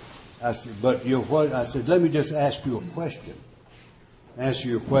 I said, but you know what? I said, let me just ask you a question. Answer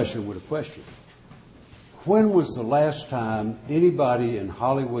your question with a question. When was the last time anybody in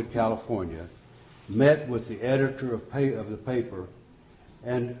Hollywood, California, met with the editor of the paper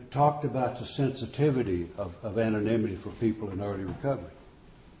and talked about the sensitivity of anonymity for people in early recovery?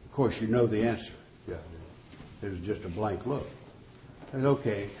 Of course, you know the answer. Yeah, it was just a blank look. And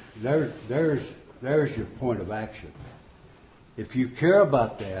okay, there's your point of action. If you care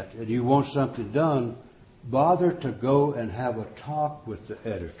about that and you want something done, bother to go and have a talk with the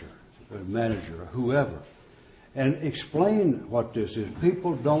editor, the manager, or whoever, and explain what this is.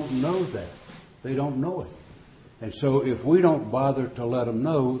 People don't know that. They don't know it. And so if we don't bother to let them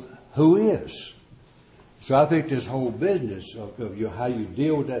know, who is? So I think this whole business of how you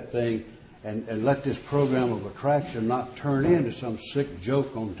deal with that thing and let this program of attraction not turn into some sick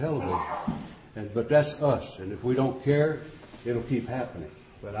joke on television. But that's us. And if we don't care, it'll keep happening.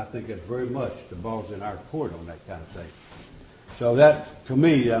 But I think it's very much the ball's in our court on that kind of thing. So that, to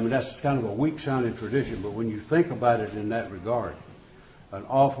me, I mean, that's kind of a weak-sounding tradition. But when you think about it in that regard, an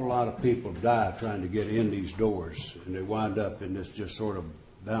awful lot of people die trying to get in these doors, and they wind up in this just sort of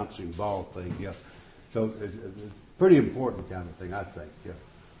bouncing ball thing. Yeah. So it's a pretty important kind of thing, I think. Yeah.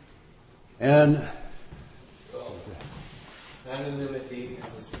 And anonymity is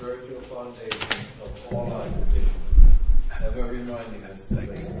the spiritual foundation of all our traditions, ever reminding us that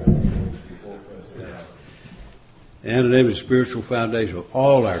experience before personality. Anonymity is the spiritual foundation of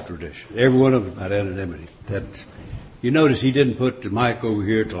all our traditions. Every one of them about anonymity. You notice he didn't put the mic over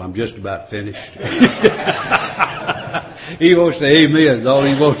here till I'm just about finished. He wants to amen. That's all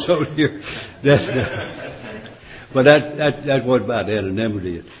he wants over here. But that's what about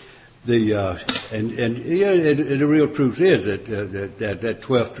anonymity. And the real truth is that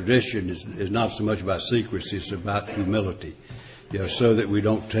 12th tradition is not so much about secrecy; it's about humility. You know, so that we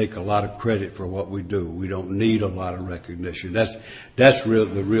don't take a lot of credit for what we do. We don't need a lot of recognition. That's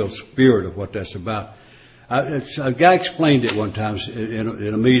the real spirit of what that's about. A guy explained it one time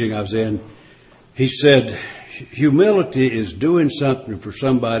in a meeting I was in. He said, humility is doing something for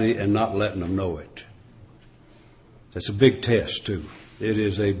somebody and not letting them know it. That's a big test, too. It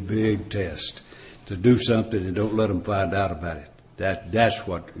is a big test to do something and don't let them find out about it. That's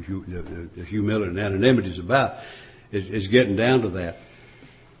what the humility and anonymity is about, is getting down to that.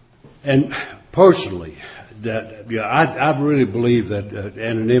 And personally, I really believe that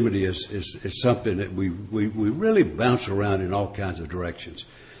anonymity is something that we really bounce around in all kinds of directions.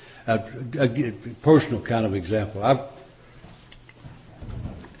 A personal kind of example.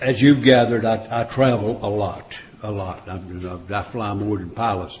 As you've gathered, I travel a lot. I fly more than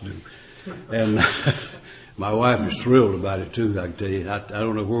pilots do. And my wife is thrilled about it, too, I can tell you. I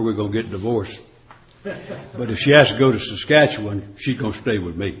don't know where we're going to get divorced. But if she has to go to Saskatchewan, she's going to stay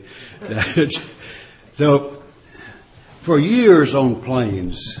with me. So, for years on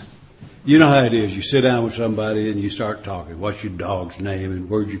planes, you know how it is. You sit down with somebody and you start talking. What's your dog's name and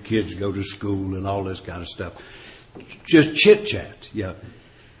where'd your kids go to school and all this kind of stuff. Just chit-chat, yeah.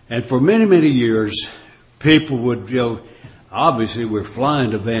 And for many, many years, people would, obviously we're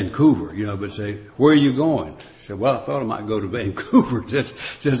flying to Vancouver, but say, where are you going? I said, well, I thought I might go to Vancouver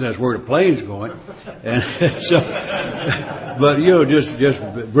since that's where the plane's going. And so, but just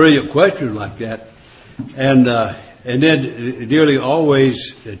brilliant question like that. And then nearly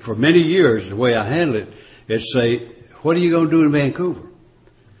always, for many years, the way I handle it, is say, what are you going to do in Vancouver?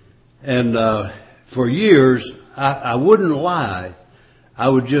 And for years, I wouldn't lie. I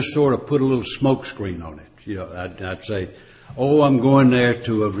would just sort of put a little smoke screen on it. I'd say, oh, I'm going there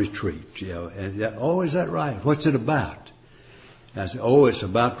to a retreat, and oh, is that right? What's it about? And I said, oh, it's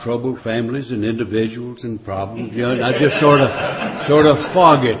about troubled families and individuals and problems, and I just sort of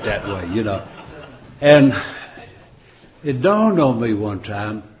fog it that way, And it dawned on me one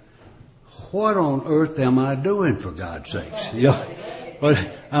time, what on earth am I doing, for God's sakes?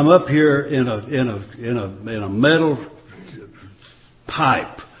 But I'm up here in a metal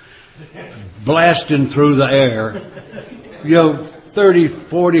pipe, blasting through the air, 30,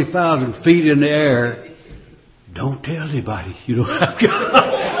 40,000 feet in the air. Don't tell anybody,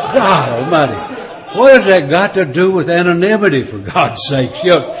 God Almighty. What has that got to do with anonymity, for God's sakes?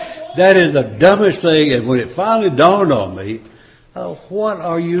 That is the dumbest thing. And when it finally dawned on me, what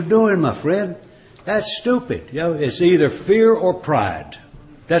are you doing, my friend? That's stupid. It's either fear or pride.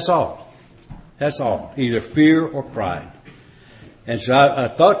 That's all. That's all. Either fear or pride. And so I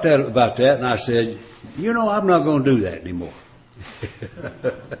thought about that, and I said, I'm not going to do that anymore.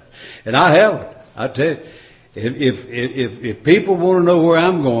 And I haven't. I tell you, if people want to know where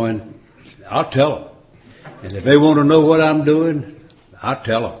I'm going, I'll tell them. And if they want to know what I'm doing, I'll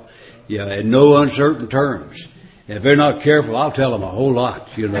tell them. In no uncertain terms. And if they're not careful, I'll tell them a whole lot.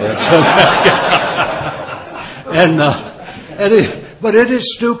 But it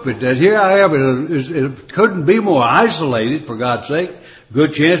is stupid that here I am. It couldn't be more isolated, for God's sake.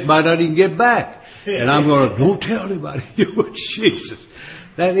 Good chance might not even get back. And I'm going to, don't tell anybody. Jesus.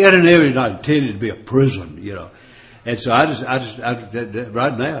 That anonymity is not intended to be a prison, And so I just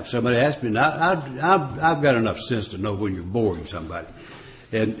right now, if somebody asks me, I've got enough sense to know when you're boring somebody.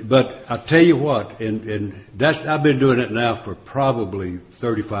 But I'll tell you what, and I've been doing it now for probably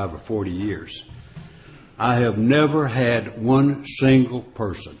 35 or 40 years. I have never had one single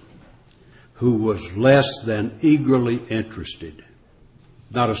person who was less than eagerly interested.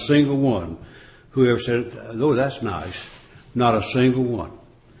 Not a single one who ever said, oh, that's nice. Not a single one.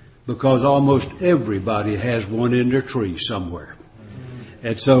 Because almost everybody has one in their tree somewhere.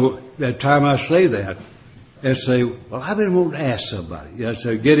 And so that time I say that, and say, well, I've been wanting to ask somebody.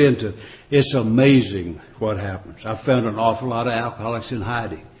 So get into, it's amazing what happens. I found an awful lot of alcoholics in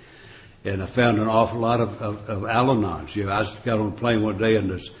hiding. And I found an awful lot of Al-Anons. I got on a plane one day and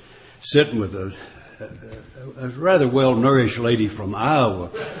was sitting with a rather well-nourished lady from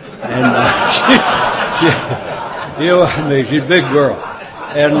Iowa. And she's a big girl.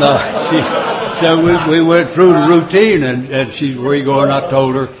 And so we went through the routine, and she, where you going? I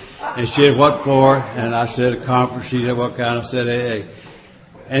told her. And she said, what for? And I said, a conference. She said, what kind? I said, AA.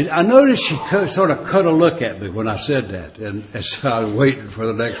 And I noticed she sort of cut a look at me when I said that. And so I was waiting for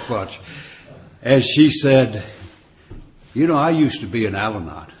the next punch. And she said, I used to be an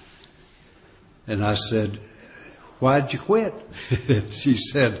Al-Anon. And I said, why'd you quit? She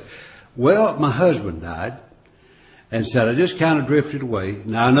said, well, my husband died. And said, I just kind of drifted away.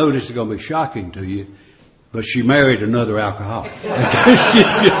 Now, I know this is going to be shocking to you, but she married another alcoholic.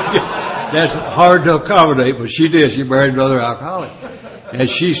 That's hard to accommodate, but she did. She married another alcoholic. And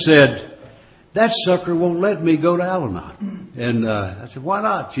she said, that sucker won't let me go to Al-Anon. And I said, why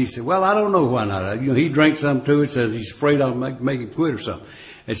not? She said, well, I don't know why not. He drinks something too. It says he's afraid I'll make him quit or something.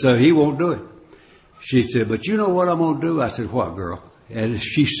 And so he won't do it. She said, but you know what I'm going to do? I said, what, girl? And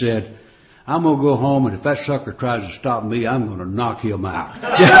she said, I'm going to go home, and if that sucker tries to stop me, I'm going to knock him out.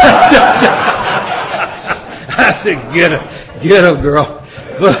 I said, get him, girl.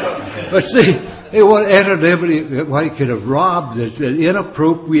 But see, what anonymity, what he could have robbed,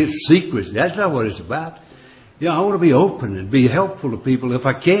 inappropriate secrets. That's not what it's about. I want to be open and be helpful to people if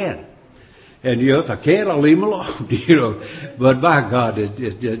I can. And, if I can't, I'll leave them alone, But by God,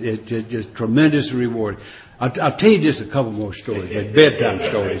 it's just tremendous reward. I'll tell you just a couple more stories, bedtime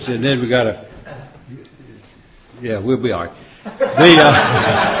stories, and then we gotta, we'll be all right.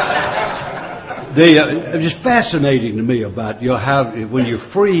 It's just fascinating to me about, how when you're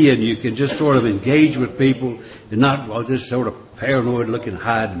free and you can just sort of engage with people and not just sort of paranoid looking,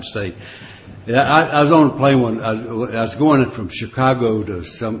 hide and stay. I was on a plane I was going from Chicago to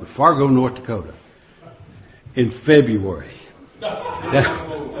Fargo, North Dakota in February.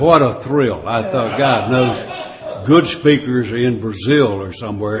 What a thrill. I thought, God knows, good speakers are in Brazil or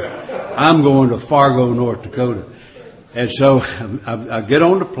somewhere. I'm going to Fargo, North Dakota. And so I get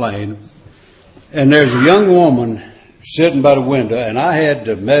on the plane, and there's a young woman sitting by the window, and I had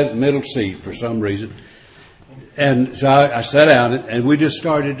the middle seat for some reason. And so I sat down, and we just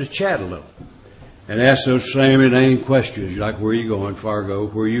started to chat a little and asked those same inane questions, like, where are you going, Fargo?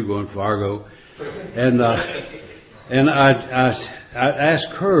 Where are you going, Fargo? And I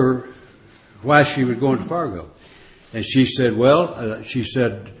asked her why she was going to Fargo. And she said,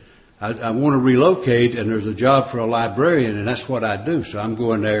 I want to relocate, and there's a job for a librarian, and that's what I do. So I'm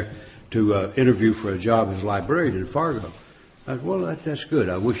going there to interview for a job as a librarian in Fargo. I said, well, that's good.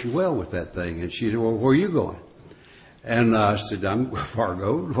 I wish you well with that thing. And she said, well, where are you going? And I said, I'm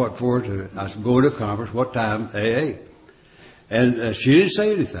Fargo. What for? I said, going to a conference. What time? AA. And she didn't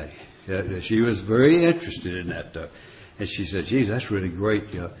say anything. She was very interested in that. And she said, geez, that's really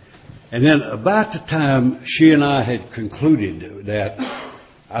great. And then about the time she and I had concluded that,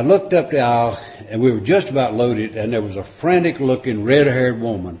 I looked up the aisle, and we were just about loaded, and there was a frantic-looking, red-haired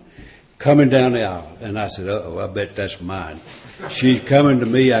woman coming down the aisle. And I said, uh-oh, I bet that's mine. She's coming to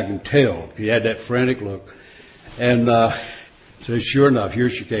me, I can tell. She had that frantic look. And so sure enough, here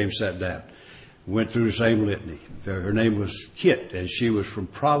she came, sat down. Went through the same litany. Her name was Kit, and she was from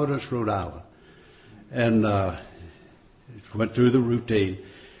Providence, Rhode Island. And went through the routine,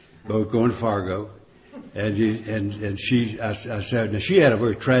 both going to Fargo. And I said, now she had a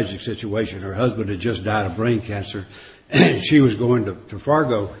very tragic situation. Her husband had just died of brain cancer, and she was going to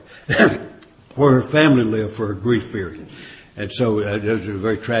Fargo, where her family lived for a grief period. And so it was a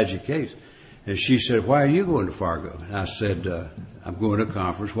very tragic case. And she said, why are you going to Fargo? And I said, I'm going to a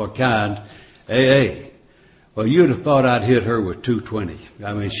conference. What kind? AA. Well, you'd have thought I'd hit her with 220.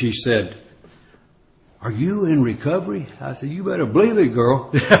 I mean, she said, are you in recovery? I said, you better believe it, girl.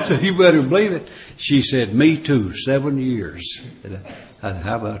 I said, you better believe it. She said, me too, 7 years. I said,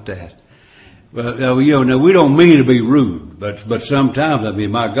 how about that? Well, now we don't mean to be rude, but sometimes, I mean,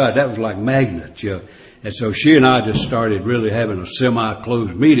 my God, that was like magnets, And so she and I just started really having a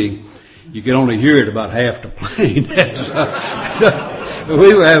semi-closed meeting. You could only hear it about half the plane.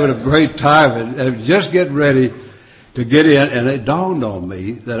 We were having a great time and just getting ready to get in, and it dawned on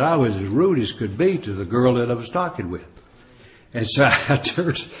me that I was as rude as could be to the girl that I was talking with. And so I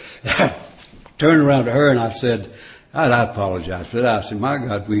turned around to her and I said, I apologize for that. I said, my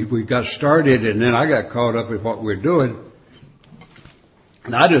God, we got started and then I got caught up in what we're doing.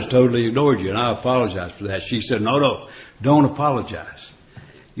 And I just totally ignored you, and I apologize for that. She said, no, don't apologize.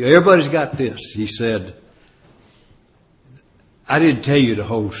 Everybody's got this. He said, I didn't tell you the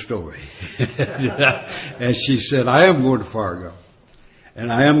whole story. And she said, I am going to Fargo, and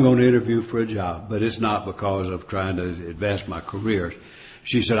I am going to interview for a job, but it's not because of trying to advance my career.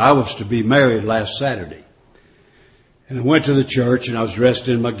 She said, I was to be married last Saturday. And I went to the church, and I was dressed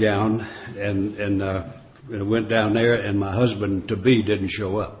in my gown, and I went down there, and my husband-to-be didn't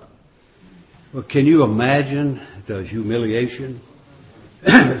show up. Well, can you imagine the humiliation?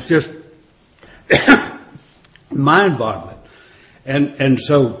 It's just mind-boggling. And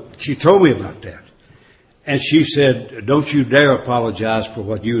so she told me about that. And she said, don't you dare apologize for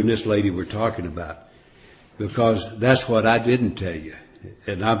what you and this lady were talking about, because that's what I didn't tell you.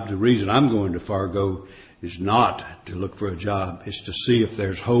 And the reason I'm going to Fargo is not to look for a job. It's to see if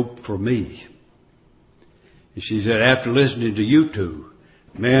there's hope for me. And she said, after listening to you two,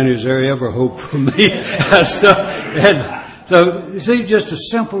 man, is there ever hope for me? So, you see, just a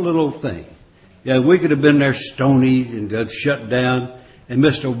simple little thing. Yeah, we could have been there stony and shut down and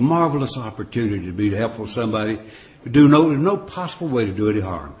missed a marvelous opportunity to be helpful to somebody. There's no possible way to do any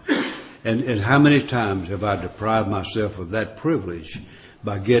harm. And how many times have I deprived myself of that privilege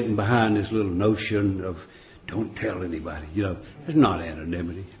by getting behind this little notion of don't tell anybody. It's not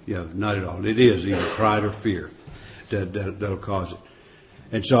anonymity. Not at all. It is either pride or fear that'll cause it.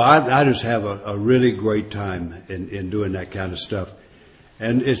 And so I just have a really great time in doing that kind of stuff.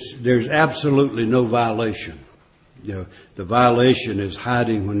 And there's absolutely no violation. The violation is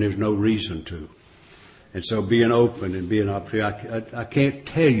hiding when there's no reason to. And so being open and being up here, I can't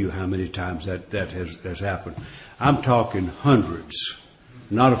tell you how many times that has happened. I'm talking hundreds,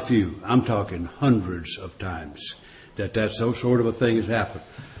 not a few. I'm talking hundreds of times that so sort of a thing has happened.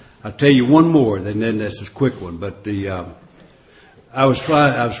 I'll tell you one more, and then this is a quick one. But I was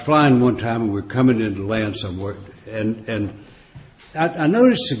flying one time, and we were coming into land somewhere, and I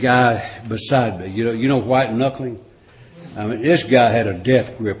noticed a guy beside me. You know white knuckling. I mean, this guy had a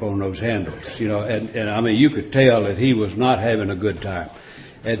death grip on those handles. And I mean, you could tell that he was not having a good time.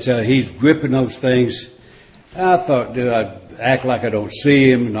 And so he's gripping those things. I thought, I'd act like I don't see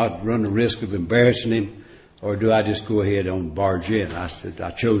him, not run the risk of embarrassing him. or do I just go ahead and barge in? I said,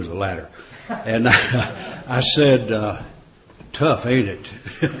 I chose the latter. And I said, tough, ain't it?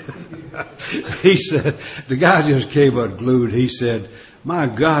 He said, the guy just came unglued. He said, my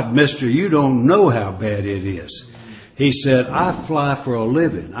God, mister, you don't know how bad it is. He said, I fly for a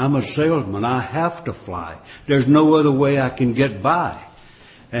living. I'm a salesman. I have to fly. There's no other way I can get by.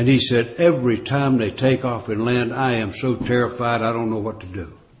 And he said, every time they take off and land, I am so terrified I don't know what to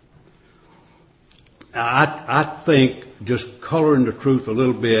do. I think just coloring the truth a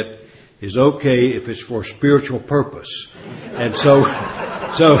little bit is okay if it's for spiritual purpose. And so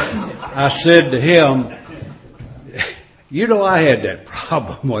I said to him, you know, I had that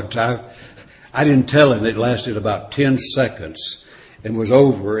problem one time. I didn't tell him it lasted about 10 seconds and was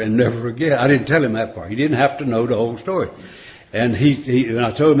over and never again. I didn't tell him that part. He didn't have to know the whole story. And when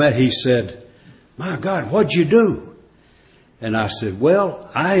I told him that, he said, my God, what'd you do? And I said,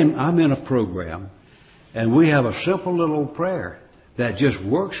 well, I'm in a program, and we have a simple little prayer that just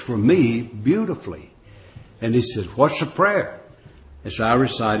works for me beautifully. And he said, what's the prayer? And so I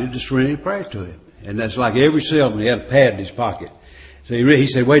recited the Serenity Prayer to him. And that's like every salesman, he had a pad in his pocket. So he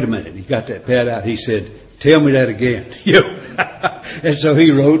said, wait a minute. He got that pad out. He said, tell me that again. And so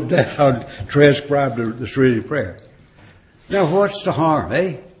he wrote down, transcribed the Serenity Prayer. Now, what's the harm,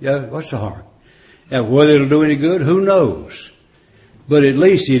 eh? Yeah, what's the harm? Now, whether it'll do any good, who knows? But at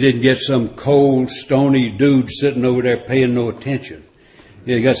least he didn't get some cold, stony dude sitting over there paying no attention.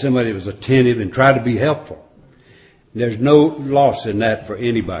 You got somebody that was attentive and tried to be helpful. There's no loss in that for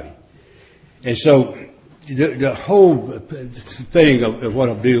anybody. And so the whole thing of what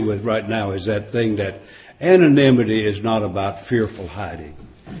I'm dealing with right now is that thing that anonymity is not about fearful hiding.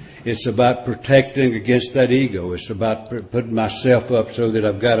 It's about protecting against that ego. It's about putting myself up so that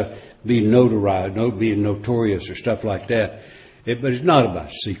I've got to be notarized, being notorious or stuff like that. But it's not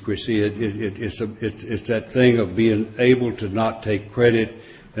about secrecy. It's that thing of being able to not take credit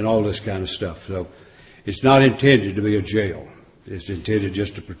and all this kind of stuff. So it's not intended to be a jail. It's intended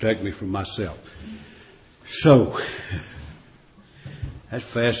just to protect me from myself. So, as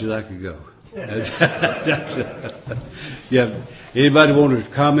fast as I could go. Yeah. Anybody want to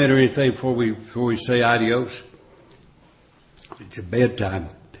comment or anything before we say adios? It's bedtime.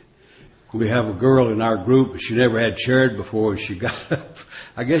 We have a girl in our group. She never had chaired before. And she got up.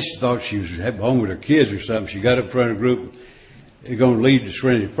 I guess she thought she was at home with her kids or something. She got up in front of the group. They're going to lead the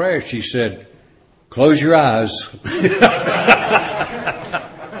Serenity Prayer. She said, "Close your eyes."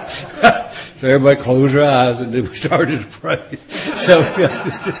 So everybody closed their eyes, and then we started to pray. So,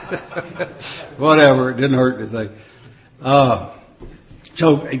 whatever, it didn't hurt anything.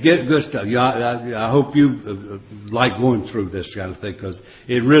 So, get good stuff. I hope you like going through this kind of thing, because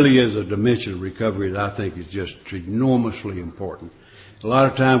it really is a dimension of recovery that I think is just enormously important. A lot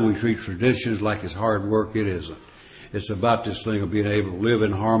of time we treat traditions like it's hard work. It isn't. It's about this thing of being able to live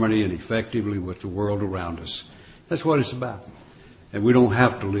in harmony and effectively with the world around us. That's what it's about. And we don't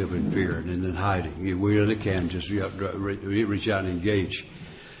have to live in fear and in hiding. We really can just reach out and engage.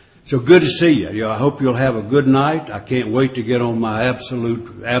 So good to see you. I hope you'll have a good night. I can't wait to get on my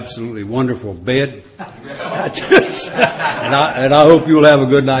absolutely wonderful bed. and I hope you'll have a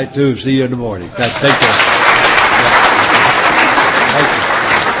good night too. See you in the morning. Take care. Thank you.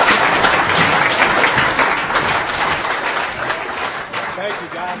 Thank you,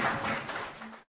 God.